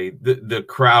this way: the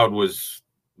crowd was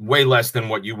way less than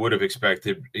what you would have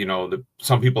expected.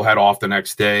 Some people had off the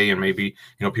next day, and maybe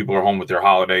people are home with their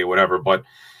holiday or whatever. But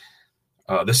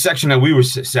the section that we were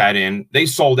sat in, they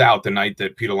sold out the night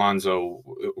that Pete Alonso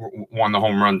won the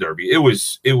home run derby. It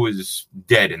was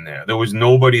dead in there. There was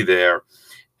nobody there,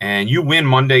 and you win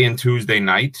Monday and Tuesday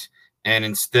night, and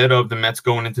instead of the Mets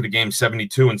going into the game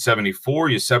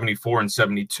 72-74, you're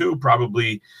 74-72,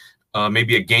 probably.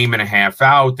 Maybe a game and a half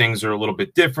out. Things are a little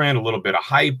bit different, a little bit of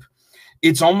hype.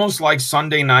 It's almost like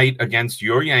Sunday night against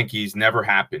your Yankees never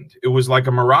happened. It was like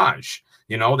a mirage.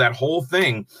 That whole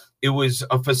thing, it was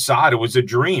a facade. It was a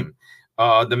dream.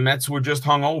 The Mets were just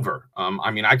hungover.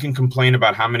 I can complain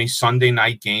about how many Sunday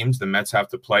night games the Mets have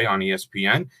to play on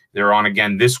ESPN. They're on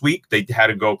again this week. They had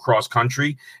to go cross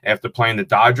country after playing the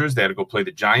Dodgers. They had to go play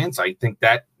the Giants. I think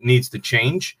that needs to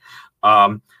change.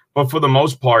 But for the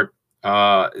most part,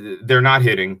 they're not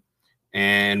hitting,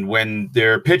 and when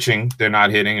they're pitching, they're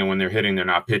not hitting, and when they're hitting, they're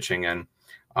not pitching. And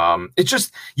it's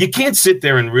just, you can't sit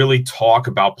there and really talk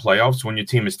about playoffs when your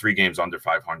team is 3 games under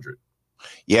 500.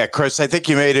 Yeah, Chris, I think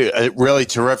you made a really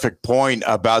terrific point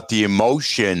about the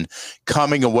emotion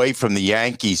coming away from the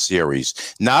Yankee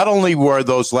series. Not only were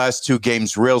those last 2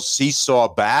 games real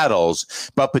seesaw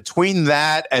battles, but between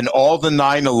that and all the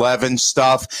 9/11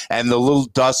 stuff and the little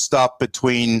dust up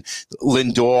between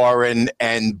Lindor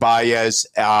and Baez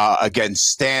against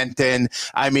Stanton,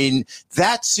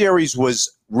 that series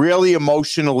was really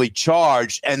emotionally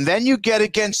charged. And then you get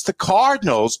against the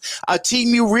Cardinals, a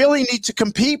team you really need to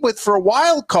compete with for a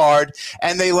wild card,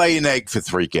 and they lay an egg for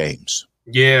 3 games.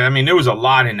 Yeah, I mean, there was a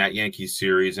lot in that Yankees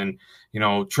series. And,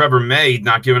 Trevor May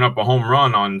not giving up a home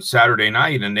run on Saturday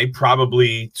night, and they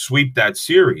probably sweep that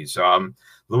series.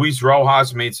 Luis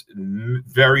Rojas made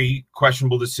very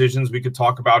questionable decisions. We could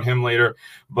talk about him later.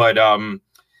 But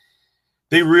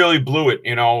they really blew it,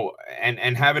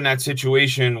 and having that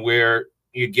situation where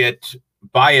you get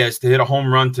Baez to hit a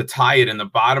home run to tie it in the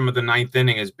bottom of the 9th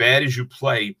inning, as bad as you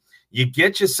play, you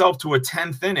get yourself to a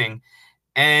 10th inning,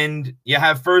 and you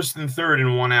have 1st and 3rd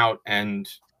and 1 out, and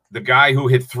the guy who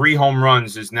hit 3 home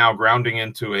runs is now grounding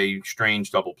into a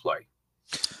strange double play.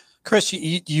 Chris,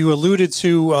 you alluded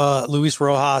to Luis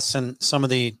Rojas and some of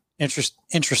the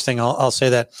interesting, I'll say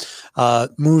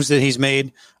that, moves that he's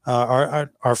made.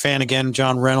 Our fan again,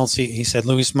 John Reynolds, he said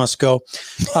Luis must go.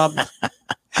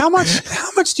 How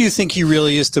much do you think he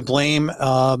really is to blame?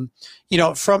 From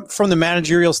the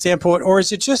managerial standpoint, or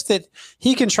is it just that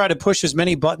he can try to push as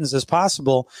many buttons as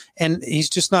possible, and he's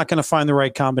just not going to find the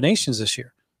right combinations this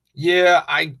year? Yeah,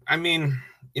 I mean,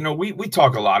 we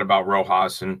talk a lot about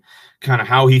Rojas and kind of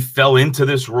how he fell into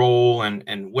this role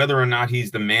and whether or not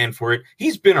he's the man for it.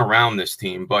 He's been around this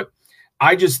team, but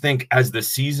I just think as the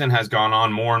season has gone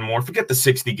on more and more, forget the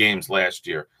 60 games last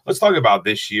year. Let's talk about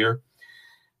this year.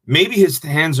 Maybe his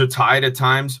hands are tied at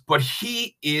times, but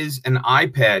he is an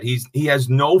iPad. He has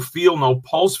no feel, no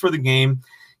pulse for the game.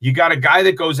 You got a guy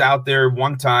that goes out there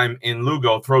one time in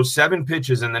Lugo, throws 7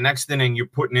 pitches, and the next inning you're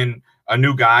putting in a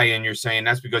new guy, and you're saying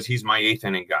that's because he's my 8th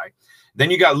inning guy.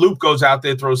 Then you got Luke goes out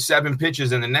there, throws 7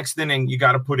 pitches, and the next inning you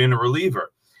got to put in a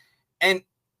reliever. And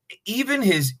even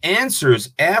his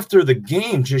answers after the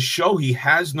game just show he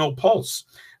has no pulse.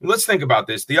 Let's think about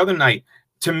this. The other night,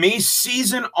 to me,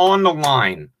 season on the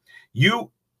line,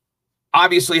 you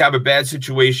obviously have a bad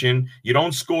situation. You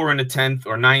don't score in the 10th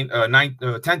or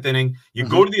 10th inning. You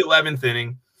go to the 11th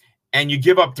inning, and you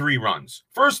give up 3 runs.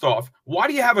 First off, why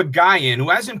do you have a guy in who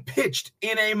hasn't pitched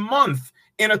in a month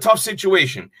in a tough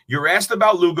situation? You're asked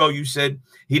about Lugo. You said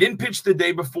he didn't pitch the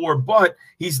day before, but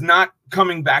he's not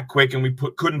coming back quick, and we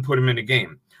couldn't put him in the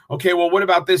game. Okay, well, what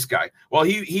about this guy? Well,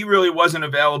 he really wasn't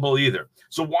available either.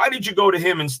 So why did you go to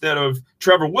him instead of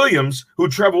Trevor Williams, who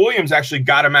Trevor Williams actually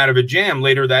got him out of a jam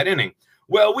later that inning?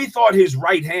 Well, we thought his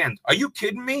right hand. Are you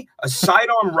kidding me? A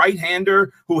sidearm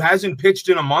right-hander who hasn't pitched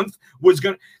in a month was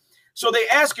going to. So they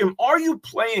ask him, are you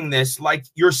playing this like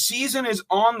your season is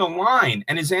on the line?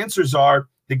 And his answers are,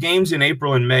 the games in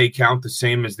April and May count the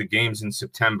same as the games in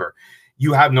September.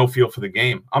 You have no feel for the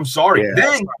game. I'm sorry. Yeah,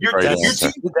 then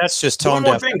that's just tone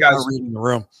deaf. Reading the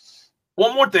room.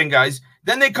 One more thing, guys.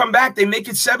 Then they come back. They make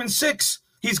it 7-6.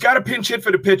 He's got a pinch hit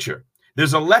for the pitcher.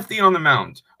 There's a lefty on the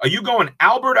mound. Are you going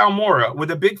Albert Almora with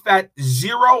a big fat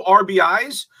 0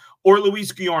 RBIs or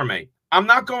Luis Guillorme? I'm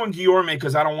not going Guillorme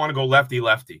because I don't want to go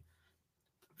lefty-lefty.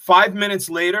 5 minutes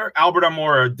later, Albert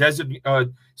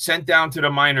Almora sent down to the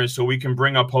minors so we can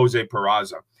bring up Jose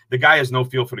Peraza. The guy has no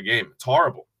feel for the game. It's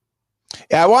horrible.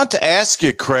 Yeah, I want to ask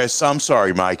you, Chris. I'm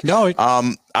sorry, Mike. No.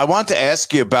 I want to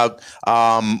ask you about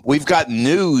we've got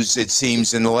news, it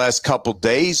seems, in the last couple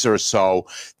days or so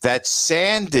that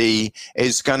Sandy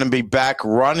is going to be back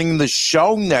running the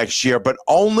show next year, but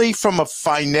only from a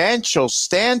financial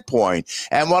standpoint.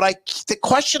 And the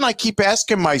question I keep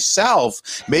asking myself,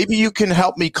 maybe you can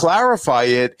help me clarify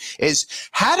it, is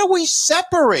how do we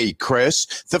separate,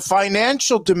 Chris, the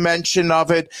financial dimension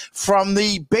of it from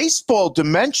the baseball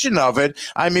dimension of it?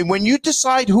 I mean, when you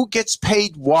decide who gets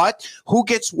paid what, who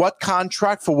gets what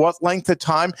contract for what length of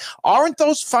time, aren't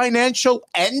those financial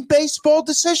and baseball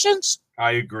decisions?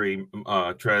 I agree,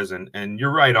 Trez, and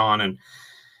you're right on. And,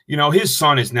 his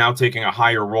son is now taking a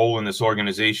higher role in this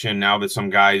organization now that some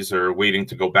guys are waiting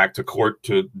to go back to court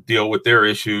to deal with their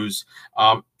issues.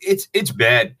 It's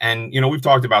bad. And, we've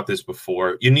talked about this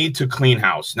before. You need to clean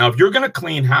house. Now, if you're going to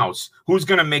clean house, who's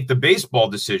going to make the baseball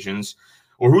decisions,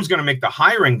 or who's going to make the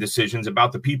hiring decisions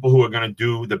about the people who are going to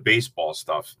do the baseball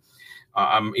stuff?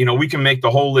 We can make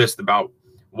the whole list about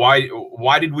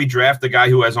why did we draft the guy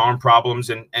who has arm problems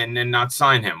and then not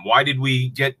sign him? Why did we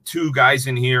get 2 guys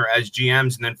in here as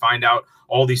GMs and then find out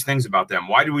all these things about them?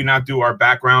 Why did we not do our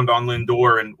background on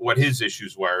Lindor and what his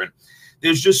issues were? And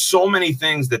there's just so many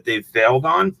things that they've failed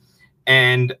on.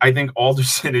 And I think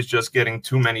Alderson is just getting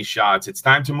too many shots. It's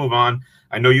time to move on.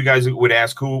 I know you guys would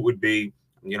ask who it would be.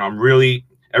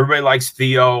 Everybody likes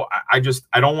Theo. I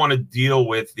don't want to deal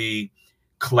with the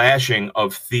clashing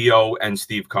of Theo and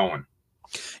Steve Cohen.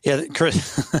 Yeah,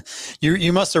 Chris,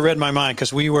 you must have read my mind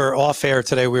because we were off air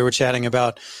today. We were chatting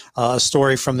about a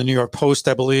story from the New York Post,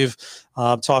 I believe,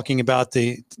 talking about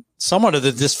somewhat of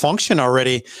the dysfunction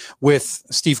already with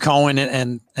Steve Cohen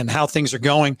and how things are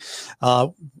going.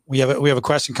 We have a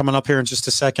question coming up here in just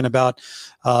a second about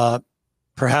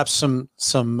perhaps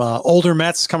some older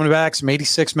Mets coming back, some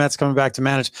 86 Mets coming back to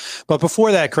manage. But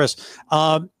before that, Chris,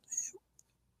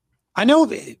 I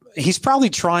know he's probably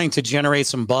trying to generate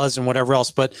some buzz and whatever else,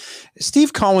 but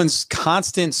Steve Cohen's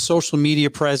constant social media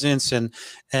presence and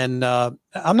I'm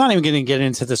not even going to get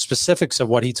into the specifics of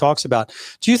what he talks about.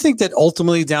 Do you think that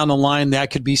ultimately down the line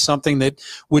that could be something that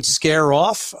would scare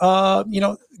off,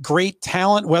 great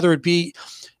talent, whether it be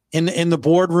in the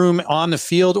boardroom, on the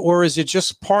field, or is it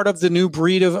just part of the new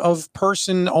breed of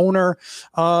person, owner,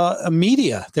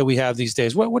 media that we have these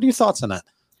days? What are your thoughts on that?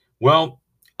 Well,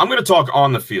 I'm going to talk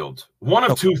on the field. One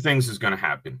of two things is going to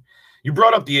happen. You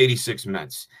brought up the 86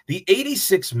 Mets. The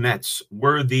 86 Mets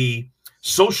were the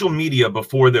social media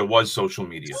before there was social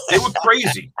media. They were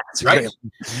crazy, right?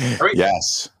 Right?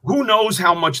 Yes. Who knows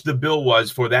how much the bill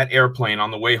was for that airplane on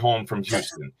the way home from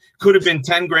Houston? Could have been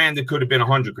 10 grand. It could have been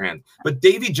 100 grand. But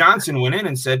Davey Johnson went in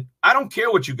and said, I don't care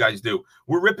what you guys do.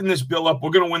 We're ripping this bill up. We're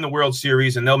going to win the World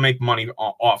Series, and they'll make money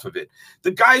off of it.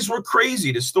 The guys were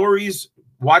crazy. The stories,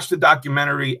 watch the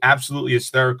documentary, absolutely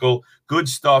hysterical, good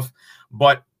stuff.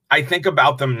 But I think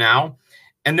about them now,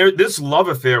 and this love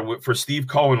affair for Steve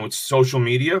Cohen with social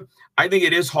media, I think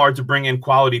it is hard to bring in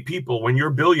quality people when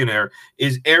your billionaire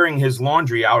is airing his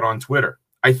laundry out on Twitter.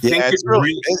 I think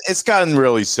it's gotten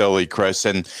really silly, Chris.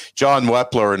 And John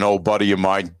Wepler, an old buddy of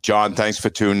mine, John, thanks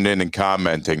for tuning in and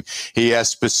commenting. He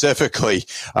asked specifically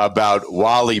about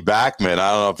Wally Backman.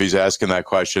 I don't know if he's asking that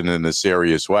question in a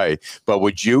serious way, but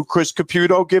would you, Chris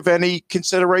Caputo, give any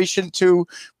consideration to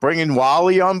bringing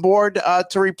Wally on board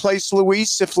to replace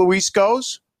Luis if Luis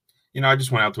goes? I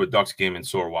just went out to a Ducks game and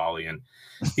saw Wally, and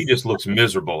he just looks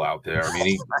miserable out there. I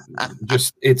mean,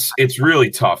 it's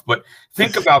really tough. But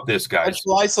think about this, guys.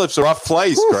 Fly slip's a rough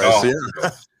place, Chris.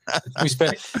 Oh. We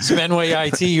spent some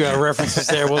NYIT references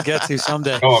there. We'll get to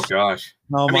someday. Oh gosh.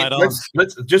 Oh my God.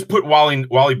 Let's just put Wally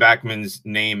Backman's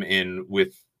name in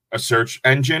with a search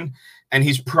engine, and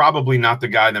he's probably not the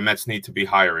guy the Mets need to be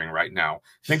hiring right now.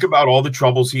 Think about all the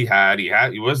troubles he had.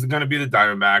 He wasn't going to be the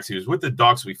Diamondbacks. He was with the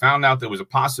Ducks. We found out there was a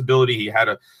possibility he had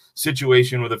a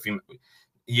situation with a female.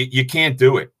 You can't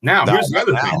do it. Now, here's the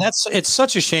other thing. And it's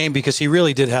such a shame because he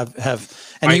really did have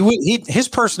and his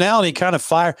personality kind of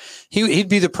fire. He'd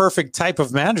be the perfect type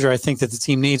of manager I think that the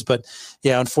team needs. But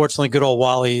yeah, unfortunately, good old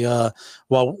Wally.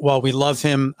 While we love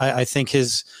him, I think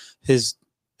his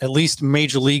at least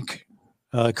major league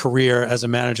career as a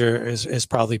manager is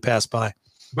probably passed by.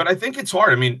 But I think it's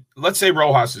hard. I mean, let's say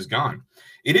Rojas is gone.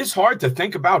 It is hard to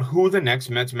think about who the next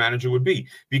Mets manager would be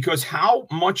because how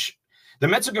much the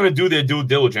Mets are going to do their due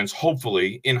diligence,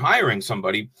 hopefully, in hiring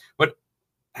somebody. But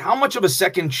how much of a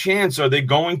second chance are they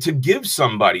going to give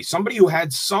somebody who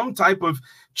had some type of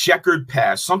checkered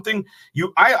past, something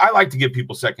I like to give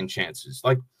people second chances.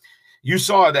 Like you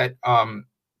saw that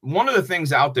one of the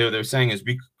things out there they're saying is,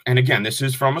 and again, this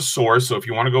is from a source. So if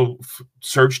you want to go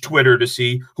search Twitter to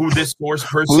see who this source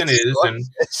person is, and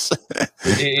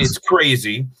it's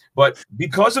crazy. But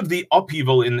because of the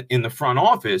upheaval in the front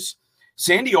office,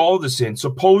 Sandy Alderson,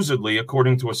 supposedly,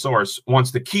 according to a source,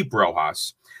 wants to keep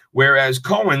Rojas, whereas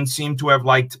Cohen seemed to have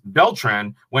liked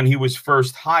Beltran when he was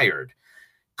first hired.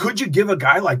 Could you give a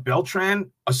guy like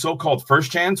Beltran a so-called first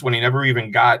chance when he never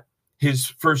even got his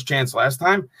first chance last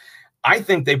time? I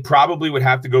think they probably would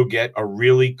have to go get a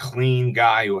really clean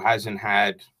guy who hasn't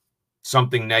had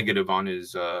something negative on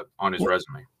his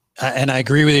resume. And I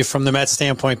agree with you from the Mets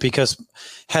standpoint because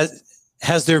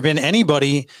has there been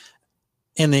anybody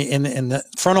in the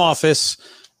front office,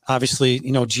 obviously,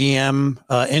 GM,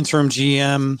 interim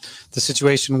GM, the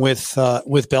situation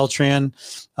with Beltran,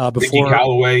 before Mickey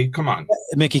Callaway, come on,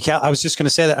 I was just going to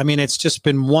say that. I mean, it's just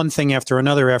been one thing after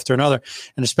another, and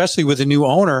especially with a new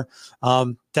owner.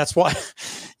 That's why,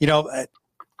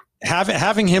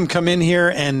 having him come in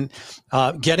here and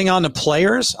getting on the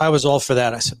players, I was all for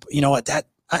that. I said, you know what,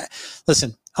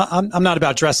 listen. I'm not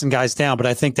about dressing guys down, but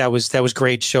I think that was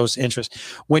great. Shows interest.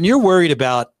 When you're worried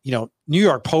about, New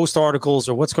York Post articles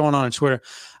or what's going on Twitter,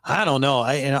 I don't know.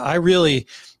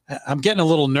 I'm getting a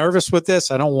little nervous with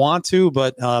this. I don't want to,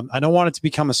 but I don't want it to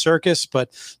become a circus. But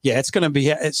yeah, it's going to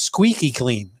be squeaky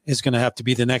clean is going to have to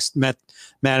be the next Met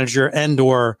manager and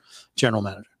or general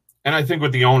manager. And I think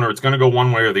with the owner, it's going to go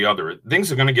one way or the other.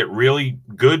 Things are going to get really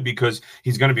good because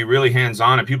he's going to be really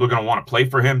hands-on and people are going to want to play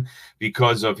for him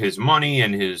because of his money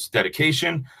and his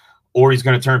dedication. or he's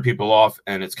going to turn people off,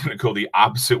 and it's going to go the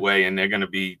opposite way, and they're going to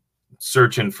be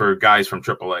searching for guys from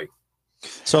AAA.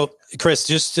 So, Chris,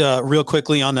 just real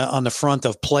quickly on the front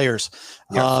of players,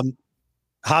 Yes.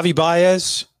 Javi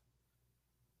Baez.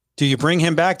 Do you bring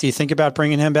him back? Do you think about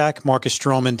bringing him back? Marcus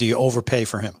Stroman, do you overpay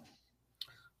for him?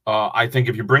 I think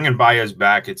if you're bringing Baez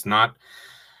back, it's not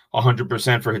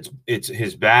 100% for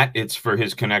his bat. It's for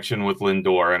his connection with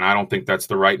Lindor, and I don't think that's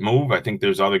the right move. I think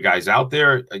there's other guys out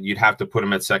there. You'd have to put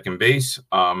him at second base.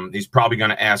 He's probably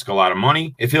going to ask a lot of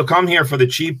money. If he'll come here for the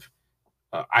cheap,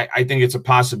 I think it's a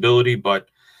possibility, but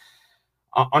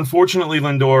unfortunately,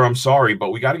 Lindor, I'm sorry,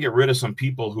 but we got to get rid of some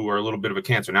people who are a little bit of a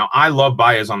cancer. Now, I love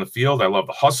Baez on the field. I love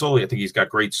the hustle. I think he's got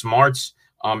great smarts.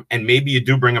 And maybe you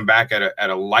do bring him back at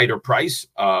a lighter price.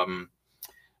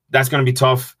 That's going to be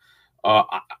tough.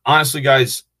 Honestly,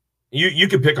 guys, you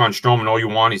could pick on Stroman all you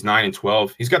want. He's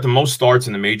 9-12. He's got the most starts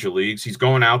in the major leagues. He's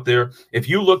going out there. If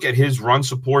you look at his run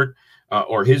support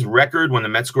or his record when the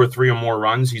Mets score 3 or more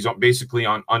runs, he's basically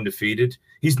undefeated.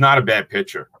 He's not a bad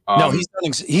pitcher. No,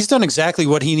 he's done exactly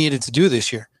what he needed to do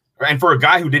this year. And for a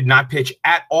guy who did not pitch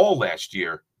at all last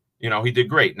year, he did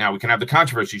great. Now we can have the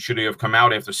controversy. Should he have come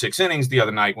out after 6 innings the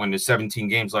other night when there's 17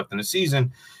 games left in the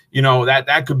season?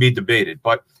 That could be debated.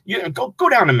 But go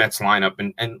down the Mets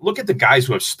lineup and look at the guys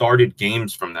who have started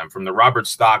games from them, from the Robert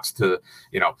Stocks to,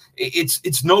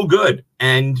 it's no good.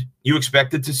 And you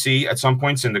expected to see at some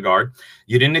point Syndergaard.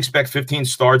 You didn't expect 15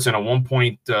 starts and a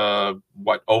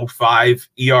 1.05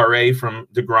 ERA from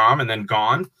DeGrom and then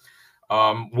gone.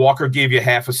 Walker gave you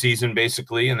half a season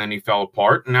basically, and then he fell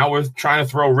apart. And now we're trying to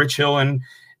throw Rich Hill in,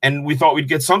 and we thought we'd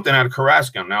get something out of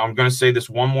Carrasco. Now I'm going to say this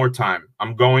one more time.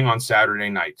 I'm going on Saturday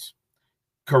nights.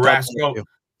 Carrasco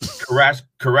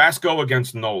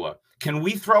against Nola. Can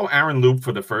we throw Aaron Loup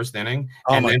for the first inning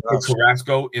and then put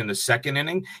Carrasco in the second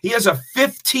inning? He has a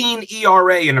 15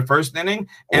 ERA in the first inning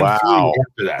and 3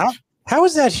 after that. How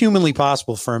is that humanly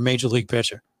possible for a major league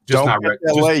pitcher? Don't get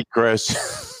there late,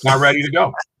 Chris. Not ready to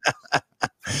go.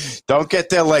 Don't get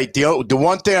there late. The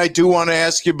one thing I do want to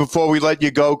ask you before we let you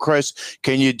go, Chris,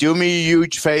 can you do me a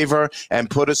huge favor and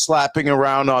put a slapping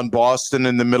around on Boston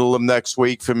in the middle of next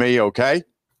week for me, okay?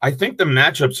 I think the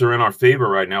matchups are in our favor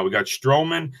right now. We got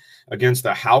Stroman against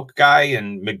the Houck guy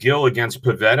and McGill against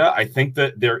Pivetta. I think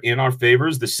that they're in our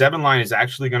favors. The 7 line is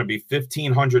actually going to be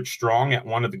 1,500 strong at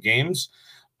one of the games.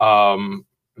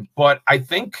 But I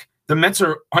think the Mets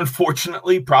are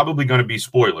unfortunately probably going to be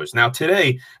spoilers. Now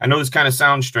today, I know this kind of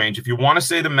sounds strange. If you want to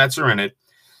say the Mets are in it,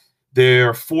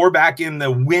 they're 4 back in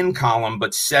the win column,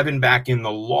 but 7 back in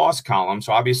the loss column.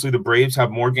 So obviously the Braves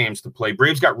have more games to play.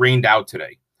 Braves got rained out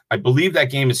today. I believe that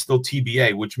game is still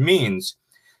TBA, which means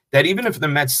that even if the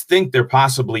Mets think they're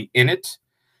possibly in it,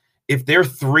 if they're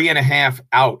 3.5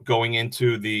 out going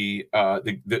into the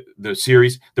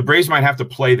series, the Braves might have to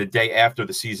play the day after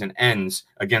the season ends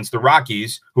against the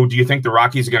Rockies. Who do you think the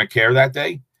Rockies are going to care that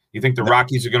day? You think the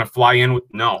Rockies are going to fly in with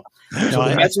no? So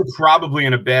the Mets are probably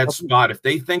in a bad spot. If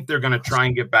they think they're going to try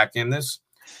and get back in this,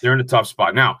 they're in a tough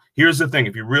spot. Now, here's the thing.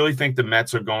 If you really think the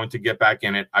Mets are going to get back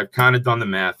in it, I've kind of done the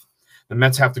math. The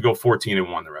Mets have to go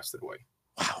 14-1 the rest of the way.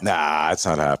 Nah, that's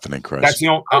not happening, Chris. That's they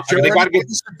got to get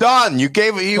this done. You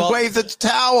waved the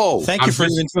towel. Thank you for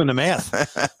even doing the math.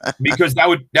 Because that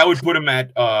would put them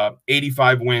at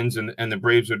 85 wins, and the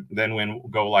Braves would then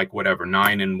go like whatever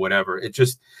 9 and whatever. It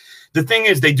just the thing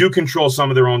is they do control some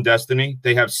of their own destiny.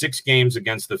 They have 6 games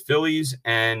against the Phillies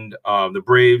and the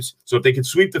Braves. So if they could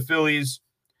sweep the Phillies,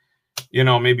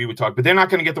 maybe we talk, but they're not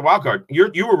going to get the wild card.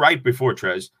 You were right before,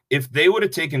 Trez. If they would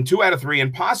have taken 2 out of 3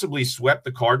 and possibly swept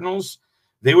the Cardinals,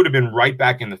 they would have been right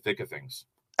back in the thick of things.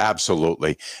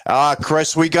 Absolutely.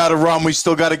 Chris, we got to run. We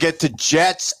still got to get to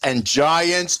Jets and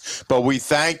Giants, but we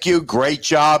thank you. Great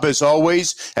job as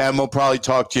always, and we'll probably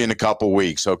talk to you in a couple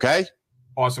weeks, okay?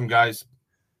 Awesome, guys.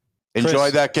 Enjoy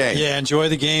Chris, that game. Yeah, enjoy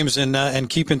the games and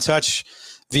keep in touch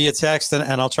via text,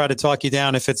 and I'll try to talk you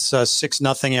down if it's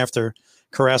 6-0 after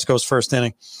Carrasco's first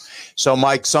inning. So,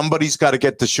 Mike, somebody's got to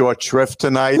get the short shrift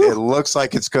tonight. Woo. It looks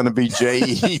like it's going to be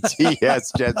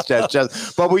Jets,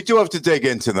 Jets. But we do have to dig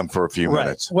into them for a few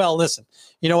minutes. Well, listen,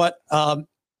 you know what?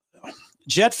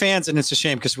 Jet fans, and it's a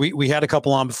shame because we had a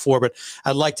couple on before, but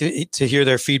I'd like to hear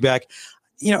their feedback.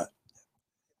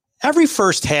 Every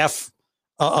first half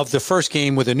of the first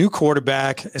game with a new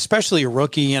quarterback, especially a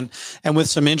rookie and with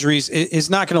some injuries, is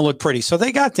not going to look pretty. So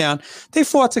they got down. They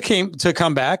fought to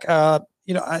come back.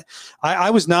 I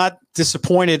was not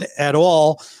disappointed at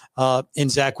all in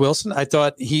Zach Wilson. I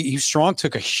thought he's strong,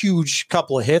 took a huge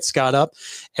couple of hits, got up.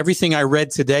 Everything I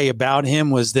read today about him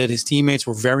was that his teammates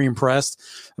were very impressed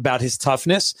about his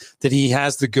toughness, that he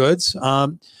has the goods.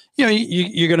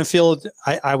 You're going to feel,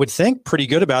 I would think, pretty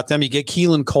good about them. You get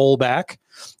Keelan Cole back.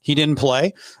 He didn't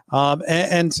play.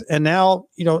 And now,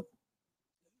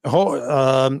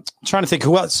 trying to think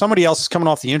who else. Somebody else is coming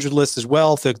off the injured list as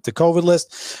well, the COVID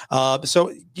list.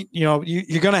 So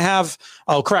you're going to have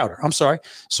Crowder. I'm sorry.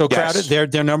 So Crowder,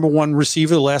 their number one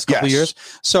receiver the last couple of years.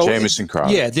 So Jamison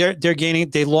Crowder. Yeah, they're gaining.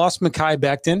 They lost Mekhi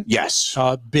Becton. Yes.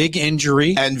 Big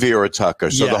injury. And Vera Tucker.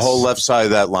 So the whole left side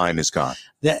of that line is gone.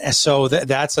 That's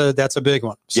a big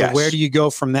one. So where do you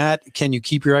go from that? Can you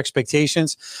keep your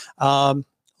expectations?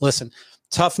 Listen,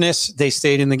 toughness. They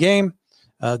stayed in the game.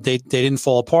 They didn't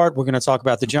fall apart. We're going to talk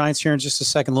about the Giants here in just a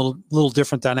second. Little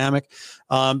different dynamic.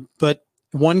 But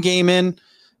one game in,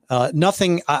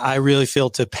 nothing. I really feel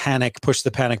to push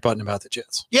the panic button about the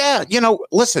Jets. Yeah,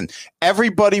 listen.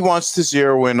 Everybody wants to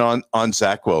zero in on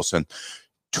Zach Wilson.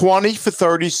 20 for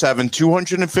 37,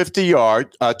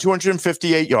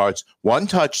 258 yards, 1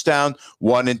 touchdown,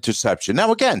 1 interception.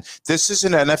 Now, again, this is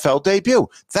an NFL debut.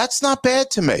 That's not bad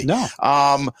to me. No.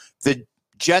 The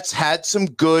Jets had some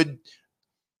good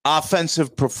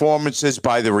offensive performances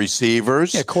by the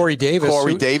receivers. Yeah, Corey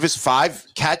Davis, 5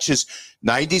 catches,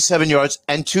 97 yards,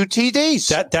 and 2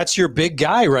 TDs. That's your big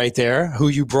guy right there who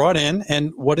you brought in.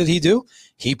 And what did he do?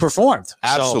 He performed.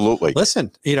 Absolutely. So,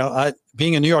 listen,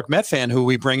 being a New York Met fan who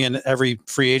we bring in every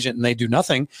free agent and they do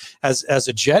nothing, as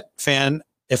a Jet fan,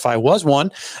 if I was one,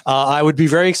 I would be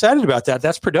very excited about that.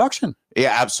 That's production.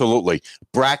 Yeah, absolutely.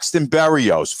 Braxton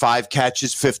Berrios, 5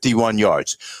 catches, 51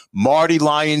 yards. Marty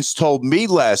Lyons told me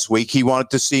last week he wanted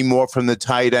to see more from the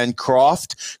tight end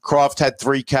Croft. Croft had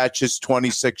 3 catches,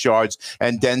 26 yards.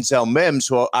 And Denzel Mims,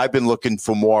 who I've been looking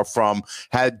for more from,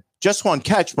 had just 1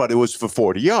 catch, but it was for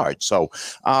 40 yards. So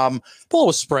ball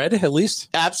was spread, at least.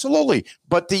 Absolutely.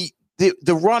 But the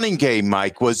running game,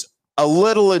 Mike, was a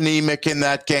little anemic in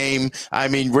that game. I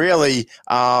mean, really,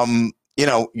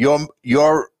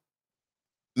 your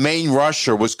main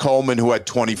rusher was Coleman, who had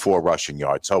 24 rushing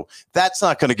yards. So that's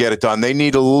not going to get it done. They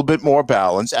need a little bit more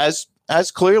balance,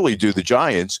 as clearly do the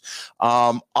Giants.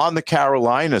 On the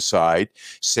Carolina side,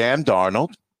 Sam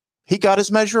Darnold, he got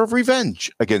his measure of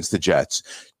revenge against the Jets.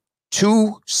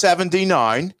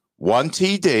 279, 1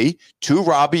 TD, 2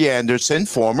 Robbie Anderson,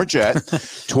 former Jet,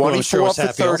 24 for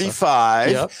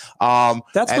 35. Yep.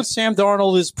 That's what Sam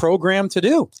Darnold is programmed to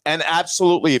do. And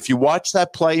absolutely, if you watch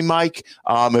that play, Mike,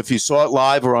 if you saw it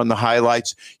live or on the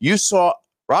highlights, you saw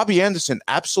Robbie Anderson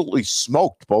absolutely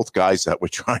smoked both guys that were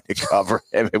trying to cover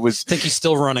him. I think he's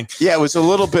still running. Yeah, it was a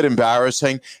little bit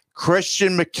embarrassing.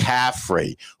 Christian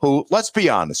McCaffrey, who, let's be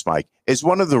honest, Mike, is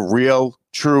one of the real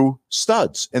true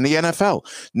studs in the NFL.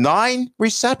 9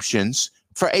 receptions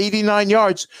for 89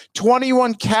 yards,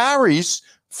 21 carries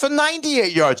for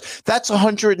 98 yards. That's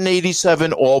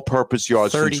 187 all-purpose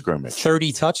yards from scrimmage.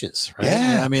 30 touches, right?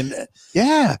 Yeah.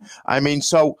 I mean,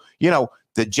 so,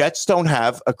 the Jets don't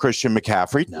have a Christian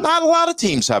McCaffrey. No. Not a lot of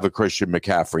teams have a Christian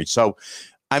McCaffrey. So,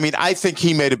 I think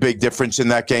he made a big difference in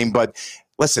that game. But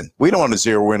listen, we don't want to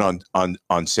zero in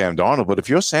on Sam Darnold. But if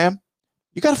you're Sam,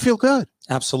 you got to feel good.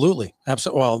 Absolutely.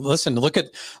 Well, listen, look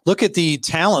at the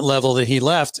talent level that he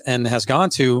left and has gone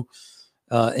to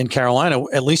in Carolina,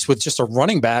 at least with just a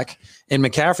running back in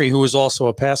McCaffrey, who is also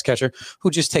a pass catcher,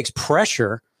 who just takes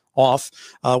pressure off.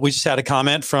 We just had a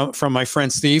comment from my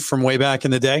friend Steve from way back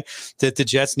in the day that the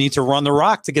Jets need to run the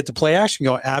rock to get the play action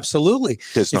going. Absolutely.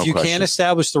 If you can't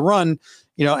establish the run,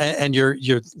 and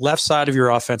your left side of your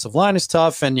offensive line is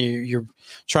tough, and you're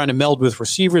trying to meld with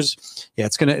receivers,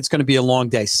 it's gonna be a long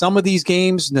day. Some of these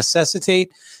games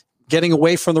necessitate getting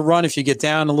away from the run if you get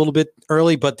down a little bit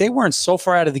early, but they weren't so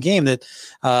far out of the game that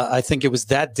I think it was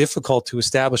that difficult to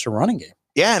establish a running game.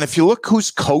 Yeah, and if you look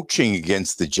who's coaching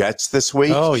against the Jets this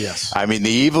week. Oh, yes. I mean, the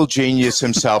evil genius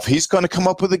himself, he's going to come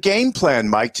up with a game plan,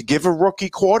 Mike, to give a rookie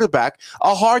quarterback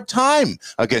a hard time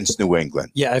against New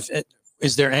England. Yeah,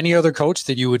 is there any other coach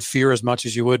that you would fear as much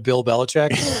as you would Bill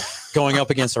Belichick going up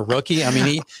against a rookie? I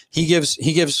mean, he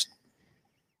gives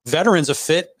veterans a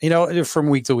fit, from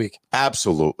week to week.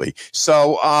 Absolutely.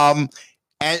 So,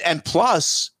 and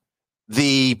plus,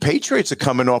 the Patriots are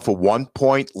coming off a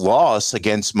 1-point loss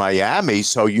against Miami,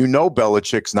 so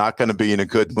Belichick's not going to be in a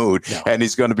good mood, and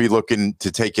he's going to be looking to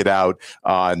take it out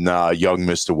on young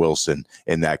Mr. Wilson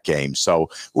in that game. So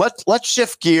let's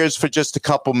shift gears for just a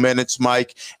couple minutes,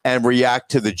 Mike, and react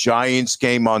to the Giants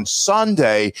game on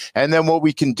Sunday. And then what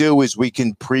we can do is we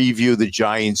can preview the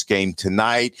Giants game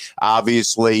tonight.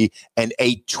 Obviously, an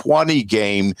 8:20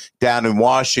 game down in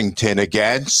Washington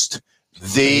against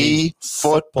the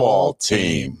football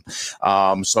team.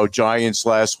 So Giants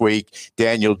last week,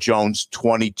 Daniel Jones,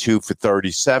 22 for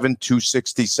 37,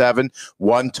 267,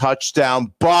 1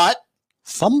 touchdown, but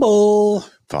Fumble.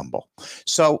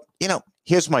 So,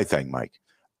 here's my thing, Mike.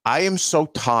 I am so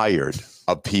tired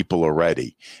of people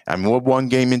already. We're 1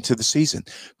 game into the season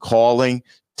calling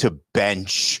to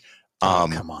bench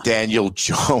Daniel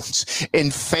Jones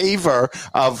in favor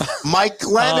of Mike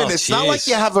Glennon. It's not like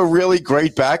you have a really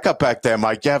great backup back there,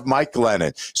 Mike. You have Mike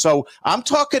Glennon. So I'm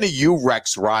talking to you,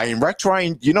 Rex Ryan. Rex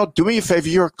Ryan, do me a favor.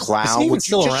 You're a clown. Is he even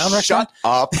still around, Rex? Shut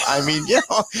up.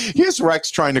 Here's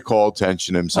Rex trying to call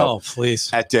attention to himself. Oh,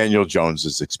 please. At Daniel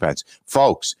Jones's expense.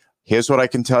 Folks, here's what I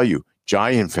can tell you.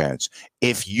 Giant fans,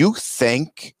 if you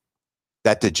think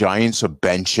that the Giants are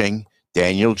benching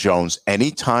Daniel Jones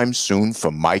anytime soon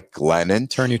for Mike Glennon,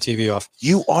 turn your TV off.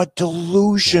 You are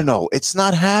delusional. It's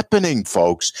not happening,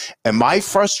 folks. Am I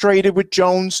frustrated with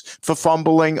Jones for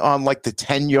fumbling on like the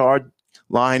 10-yard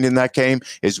line in that game?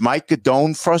 Is Mike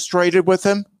Godone frustrated with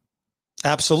him?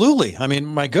 Absolutely.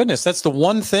 My goodness, that's the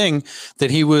one thing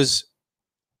that he was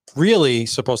really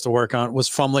supposed to work on was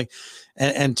fumbling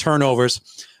and turnovers.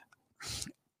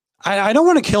 I don't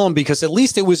want to kill him because at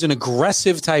least it was an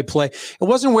aggressive type play. It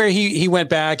wasn't where he went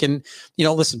back and,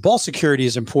 listen, ball security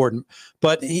is important,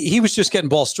 but he was just getting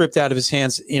ball stripped out of his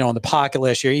hands, in the pocket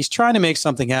last year. He's trying to make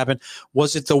something happen.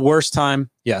 Was it the worst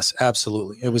time? Yes,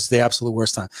 absolutely. It was the absolute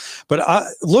worst time. But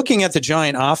looking at the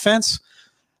Giant offense,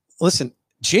 listen,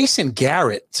 Jason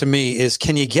Garrett to me is,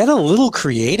 can you get a little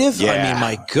creative? Yeah.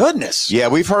 My goodness. Yeah,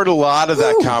 we've heard a lot of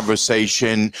that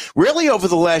conversation really over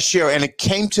the last year, and it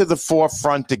came to the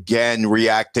forefront again,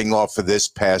 reacting off of this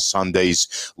past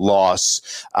Sunday's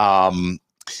loss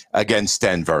against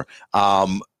Denver.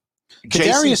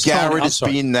 Jason Garrett is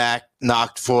being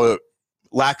knocked for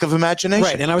lack of imagination.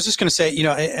 Right, and I was just going to say,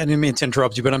 I didn't mean to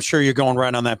interrupt you, but I'm sure you're going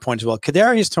right on that point as well.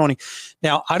 Kadarius Toney,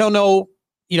 now, I don't know,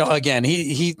 again,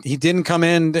 he didn't come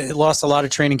in, lost a lot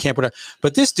of training camp, whatever.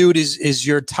 But this dude is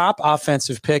your top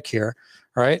offensive pick here,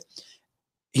 right?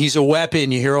 He's a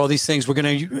weapon. You hear all these things. We're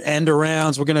going to end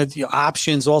arounds. We're going to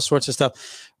options, all sorts of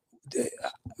stuff.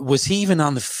 Was he even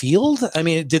on the field?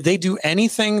 Did they do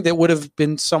anything that would have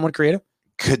been somewhat creative?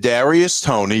 Kadarius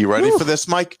Toney, you ready for this,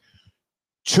 Mike?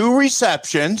 2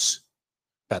 receptions.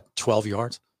 About 12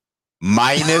 yards.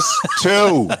 -2.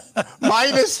 -2.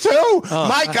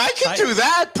 Mike, I can do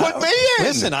that. Put me in.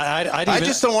 Listen, I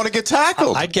just don't want to get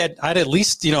tackled. I'd at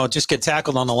least, just get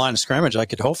tackled on the line of scrimmage. I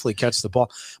could hopefully catch the ball.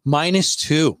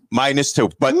 -2.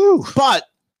 -2. But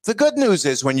the good news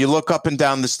is when you look up and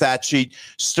down the stat sheet,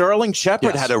 Sterling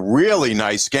Shepard had a really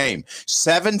nice game.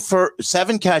 7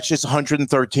 catches,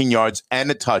 113 yards, and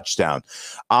a touchdown.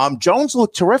 Jones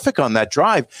looked terrific on that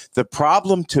drive. The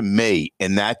problem to me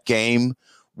in that game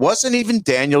wasn't even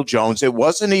Daniel Jones. It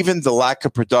wasn't even the lack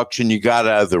of production you got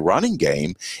out of the running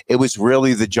game. It was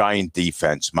really the Giant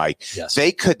defense, Mike. Yes.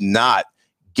 They could not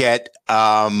get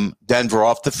Denver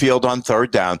off the field on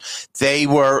 3rd down. They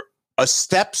were a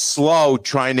step slow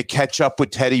trying to catch up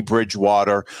with Teddy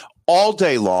Bridgewater all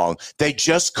day long. They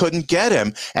just couldn't get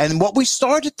him. And what we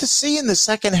started to see in the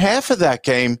second half of that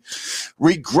game,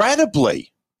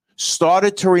 regrettably,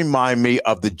 started to remind me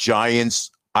of the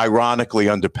Giants, ironically,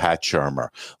 under Pat Shurmur.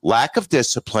 Lack of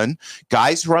discipline,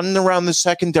 guys running around the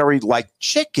secondary like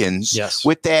chickens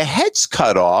with their heads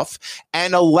cut off,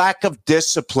 and a lack of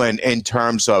discipline in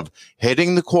terms of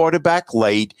hitting the quarterback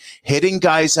late, hitting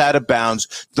guys out of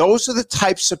bounds. Those are the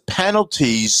types of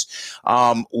penalties,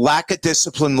 lack of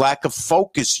discipline, lack of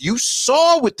focus you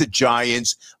saw with the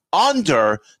Giants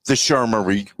under the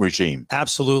Shurmur regime.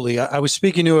 Absolutely. I was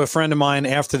speaking to a friend of mine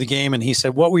after the game, and he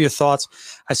said, what were your thoughts?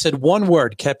 I said, one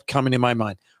word kept coming to my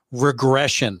mind: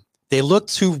 regression. They look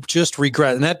to just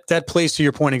regret. And that plays to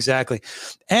your point exactly.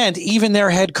 And even their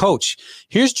head coach.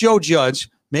 Here's Joe Judge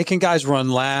making guys run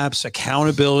laps,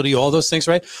 accountability, all those things,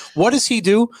 right? What does he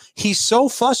do? He's so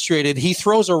frustrated, he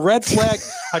throws a red flag,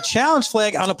 a challenge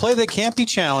flag on a play that can't be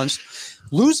challenged,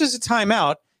 loses a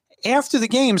timeout. After the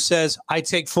game says, I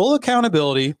take full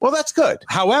accountability. Well, that's good.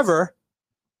 However,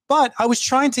 but I was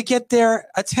trying to get their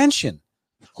attention.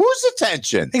 Whose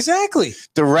attention? Exactly.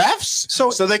 The refs? So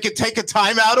they could take a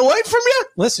timeout away from you?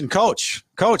 Listen, coach,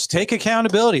 take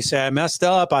accountability. Say, I messed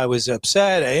up. I was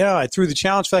upset. I threw the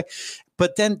challenge flag.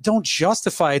 But then don't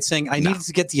justify it saying I needed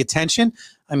to get the attention.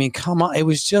 Come on. It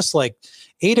was just like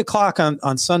 8 o'clock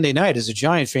on Sunday night as a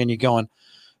Giant fan. You're going,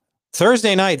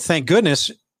 Thursday night, thank goodness,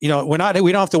 we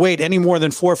don't have to wait any more than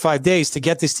 4 or 5 days to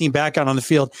get this team back out on the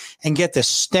field and get the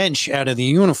stench out of the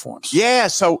uniforms. Yeah.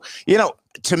 So,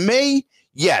 to me,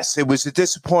 Yes, it was a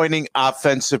disappointing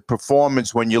offensive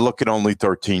performance when you look at only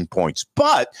 13 points.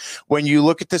 But when you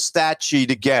look at the stat sheet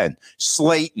again,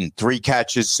 Slayton, 3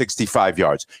 catches, 65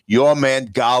 yards. Your man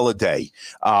Galladay,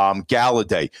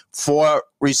 4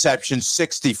 receptions,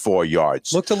 64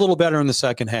 yards. Looked a little better in the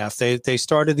second half. They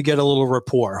started to get a little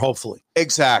rapport, hopefully.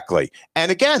 Exactly.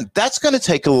 And again, that's going to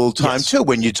take a little time, too,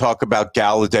 when you talk about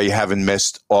Galladay having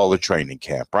missed all the training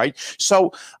camp, right?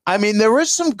 So, I mean, there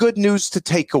is some good news to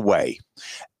take away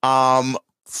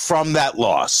from that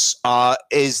loss,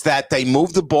 is that they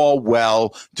moved the ball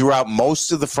well throughout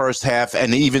most of the first half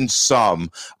and even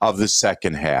some of the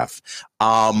second half.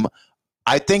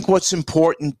 I think what's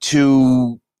important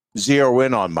to zero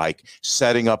in on, Mike,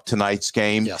 setting up tonight's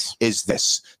game is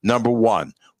this. Number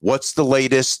one, what's the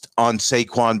latest on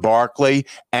Saquon Barkley?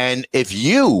 And if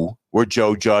you were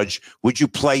Joe Judge, would you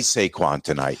play Saquon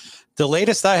tonight? The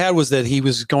latest I had was that he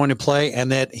was going to play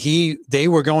and that they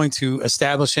were going to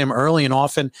establish him early and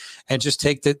often and just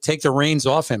take the reins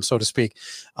off him, so to speak.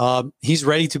 He's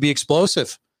ready to be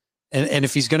explosive. And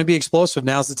if he's going to be explosive,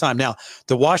 now's the time. Now,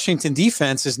 the Washington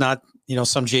defense is not,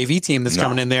 some JV team that's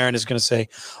coming in there and is going to say,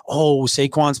 "Oh,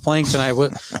 Saquon's playing tonight.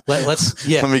 Let's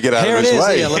let me get out of his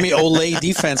way. Yeah, let me Olay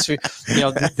defense."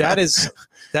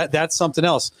 That's something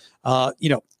else.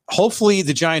 Hopefully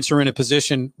the Giants are in a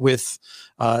position with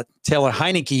Taylor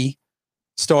Heineke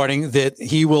starting that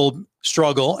he will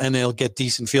struggle and they'll get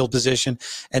decent field position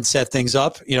and set things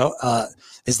up.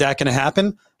 Is that going to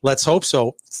happen? Let's hope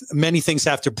so. Many things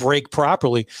have to break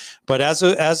properly, but as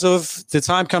of the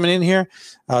time coming in here,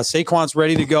 Saquon's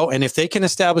ready to go. And if they can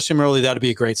establish him early, that'd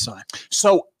be a great sign.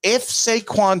 So if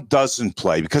Saquon doesn't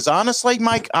play, because honestly,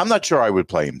 Mike, I'm not sure I would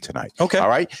play him tonight. Okay. All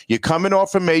right. You're coming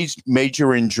off a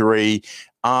major injury.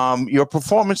 Your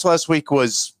performance last week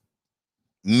was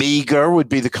meager, would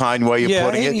be the kind way of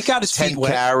putting it. He got his 10 feet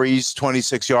wet. carries,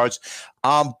 26 yards.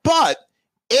 But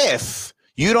if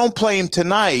you don't play him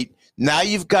tonight, now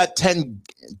you've got 10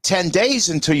 days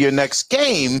until your next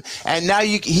game, and now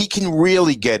he can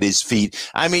really get his feet.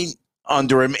 I mean,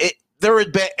 under him. There are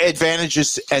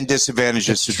advantages and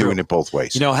disadvantages to doing it both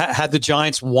ways. Had the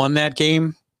Giants won that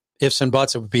game, ifs and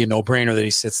buts, it would be a no-brainer that he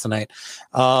sits tonight.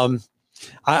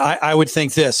 I would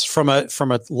think this from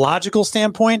a logical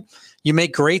standpoint, you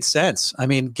make great sense. I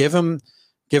mean, give him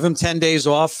 10 days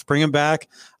off, bring him back.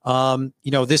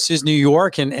 This is New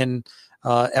York, and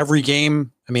every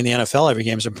game. I mean, the NFL, every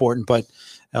game is important, but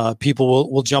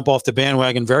people will jump off the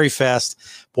bandwagon very fast.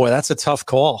 Boy, that's a tough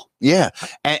call. Yeah,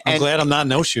 I'm glad I'm not in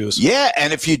no shoes. Yeah,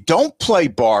 and if you don't play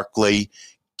Barkley,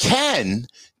 can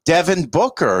Devin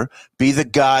Booker be the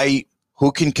guy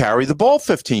who can carry the ball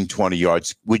 15, 20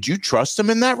 yards? Would you trust him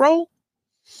in that role?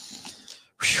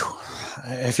 Whew.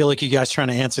 I feel like you guys trying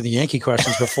to answer the Yankee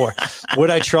questions before.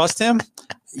 Would I trust him?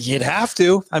 You'd have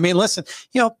to. I mean, listen,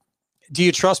 do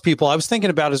you trust people? I was thinking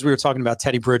about, as we were talking about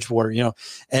Teddy Bridgewater,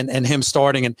 and him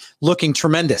starting and looking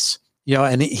tremendous,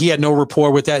 and he had no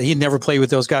rapport with that. He'd never played with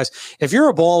those guys. If you're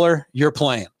a baller, you're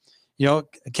playing.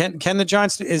 Can the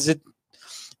Giants, is it,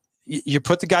 you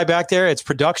put the guy back there, it's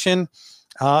production.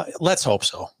 Let's hope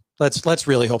so. Let's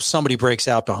really hope somebody breaks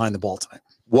out behind the ball tonight.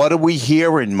 What are we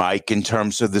hearing, Mike, in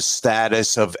terms of the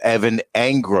status of Evan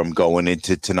Engram going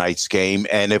into tonight's game?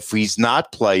 And if he's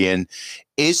not playing,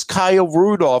 is Kyle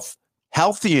Rudolph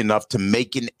healthy enough to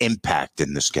make an impact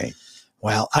in this game?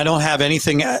 Well, I don't have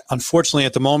anything, unfortunately,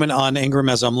 at the moment on Engram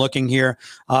as I'm looking here.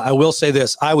 I will say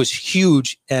this. I was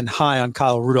huge and high on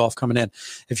Kyle Rudolph coming in.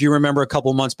 If you remember a couple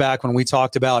of months back when we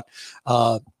talked about,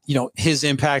 his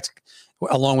impact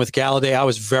along with Galladay, I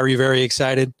was very, very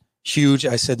excited. Huge.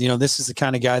 I said, this is the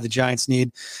kind of guy the Giants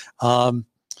need.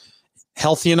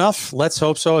 Healthy enough? Let's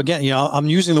hope so. Again, I'm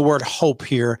using the word hope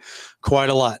here quite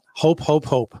a lot. Hope.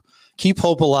 Keep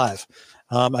hope alive.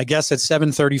 I guess at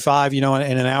 7:35,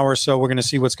 in an hour or so, we're going to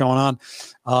see what's going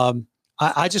on.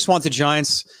 I just want the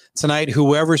Giants tonight,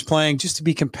 whoever's playing, just to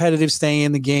be competitive, stay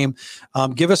in the game.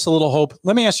 Give us a little hope.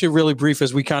 Let me ask you really brief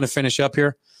as we kind of finish up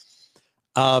here.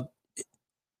 Coming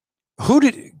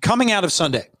out of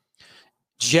Sunday,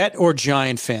 Jet or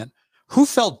Giant fan, who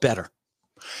felt better?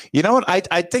 You know what?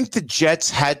 I think the Jets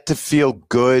had to feel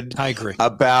good. I agree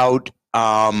about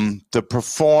the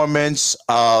performance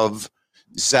of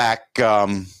Zach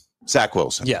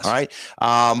Wilson. Yes. All right.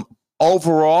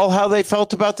 Overall, how they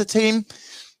felt about the team,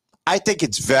 I think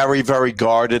it's very, very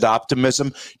guarded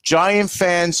optimism. Giant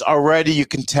fans already, you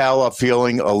can tell, are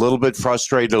feeling a little bit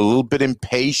frustrated, a little bit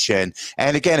impatient.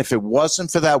 And again, if it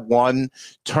wasn't for that one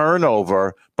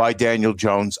turnover by Daniel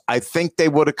Jones, I think they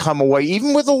would have come away,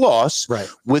 even with a loss,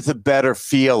 with a better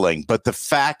feeling. But the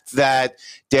fact that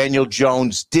Daniel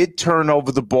Jones did turn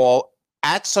over the ball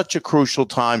at such a crucial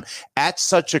time, at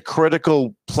such a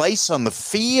critical place on the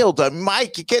field.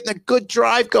 Mike, you're getting a good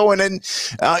drive going, and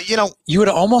you would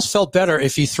have almost felt better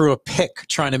if he threw a pick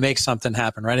trying to make something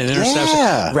happen, right? An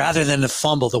interception rather than a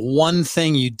fumble. The one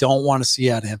thing you don't want to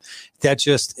see out of him. That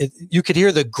you could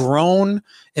hear the groan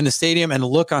in the stadium and the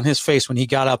look on his face when he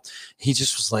got up. He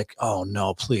just was like, "Oh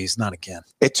no, please, not again."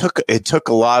 It took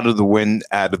a lot of the wind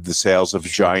out of the sails of a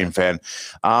Giant fan,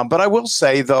 but I will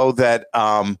say though that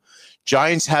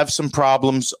Giants have some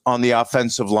problems on the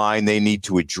offensive line they need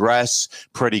to address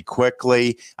pretty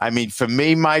quickly. I mean, for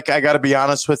me, Mike, I got to be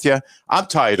honest with you. I'm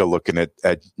tired of looking at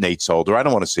Nate Solder. I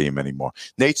don't want to see him anymore.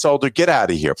 Nate Solder, get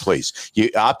out of here, please. You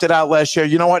opted out last year.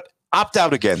 You know what? Opt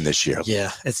out again this year.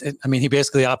 Yeah. He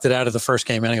basically opted out of the first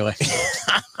game anyway.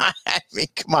 I mean,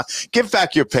 come on. Give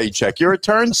back your paycheck. You're a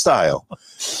turnstile.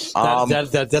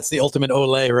 That's the ultimate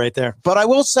Olay right there. But I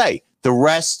will say, the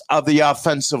rest of the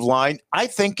offensive line, I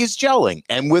think, is gelling.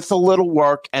 And with a little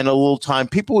work and a little time,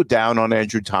 people were down on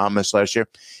Andrew Thomas last year.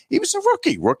 He was a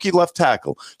rookie left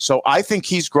tackle. So I think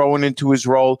he's growing into his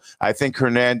role. I think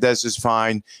Hernandez is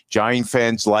fine. Giant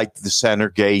fans like the center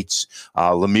Gates.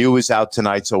 Lemieux is out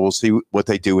tonight, so we'll see what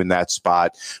they do in that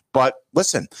spot. But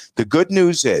listen, the good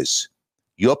news is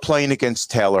you're playing against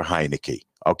Taylor Heineke,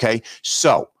 okay?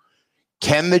 So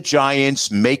can the Giants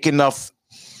make enough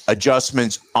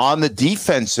adjustments on the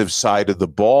defensive side of the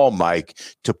ball, Mike,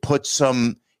 to put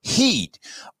some heat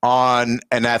on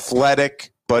an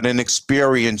athletic but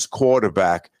inexperienced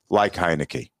quarterback like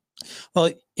Heineke?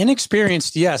 Well,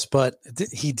 inexperienced, yes, but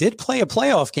he did play a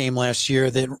playoff game last year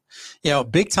that,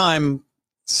 big time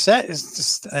set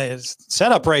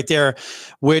up right there,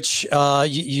 which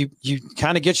you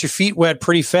kind of get your feet wet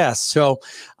pretty fast. So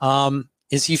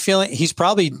is he feeling he's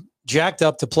probably jacked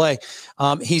up to play?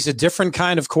 He's a different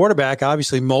kind of quarterback,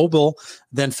 obviously mobile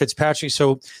than Fitzpatrick.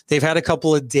 So they've had a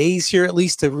couple of days here at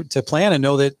least to plan and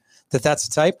know that's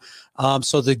the type.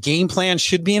 So the game plan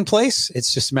should be in place.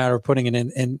 It's just a matter of putting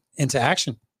it into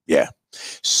action. Yeah.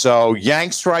 So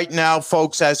Yanks right now,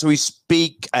 folks, as we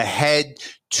speak, ahead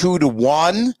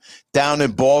 2-1 down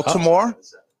in Baltimore.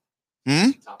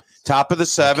 Top of the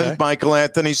seventh, okay. Michael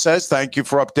Anthony says, thank you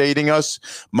for updating us,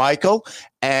 Michael.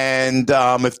 And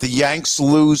if the Yanks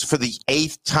lose for the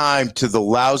 8th time to the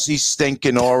lousy,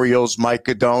 stinking Orioles, Mike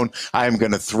Cadone, I am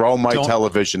going to throw my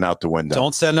television out the window.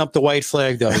 Don't send up the white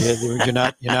flag, though. You're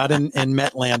not in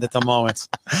Metland at the moment.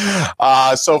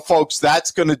 So, folks,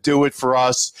 that's going to do it for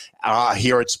us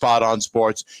here at Spot on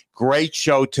Sports. Great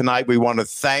show tonight. We want to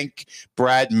thank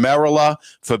Brad Merila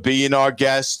for being our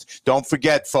guest. Don't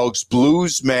forget, folks,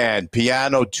 Blues Man,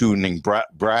 piano tuning. Brad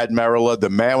Merila,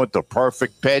 the man with the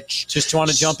perfect pitch. Just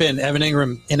want to jump in. Evan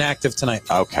Ingram, inactive tonight.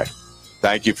 Okay.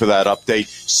 Thank you for that update.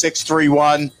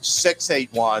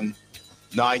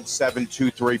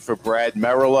 631-681-9723 for Brad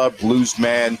Merila, Blues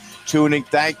Man tuning.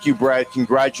 Thank you, Brad.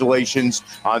 Congratulations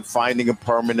on finding a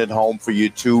permanent home for your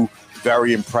two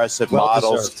very impressive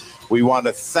models. Deserved. We want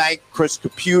to thank Chris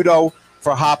Caputo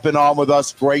for hopping on with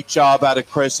us. Great job out of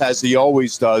Chris, as he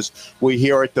always does. We're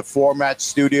here at the Format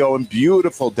Studio in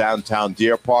beautiful downtown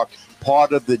Deer Park,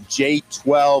 part of the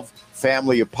J12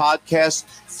 family of podcasts.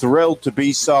 Thrilled to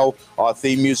be so. Our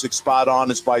theme music, Spot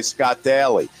On, is by Scott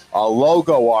Daly. Our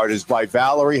logo art is by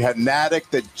Valerie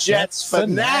Hanatic, the Jets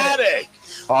fanatic.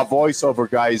 Our voiceover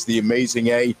guy is the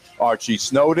amazing Archie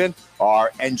Snowden.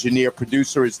 Our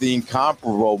engineer-producer is the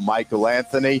incomparable Michael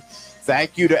Anthony.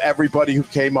 Thank you to everybody who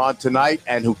came on tonight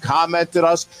and who commented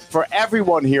us. For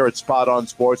everyone here at Spot on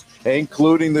Sports,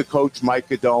 including the coach, Mike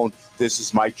Cadone, this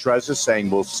is Mike Trezor saying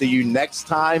we'll see you next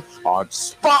time on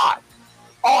Spot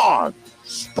on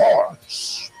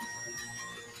Sports.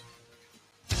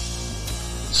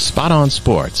 Spot on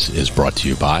Sports is brought to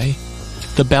you by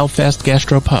the Belfast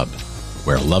Gastropub,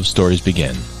 where love stories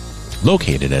begin.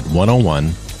 Located at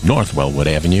 101 North Wellwood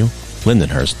Avenue,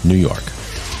 Lindenhurst, New York.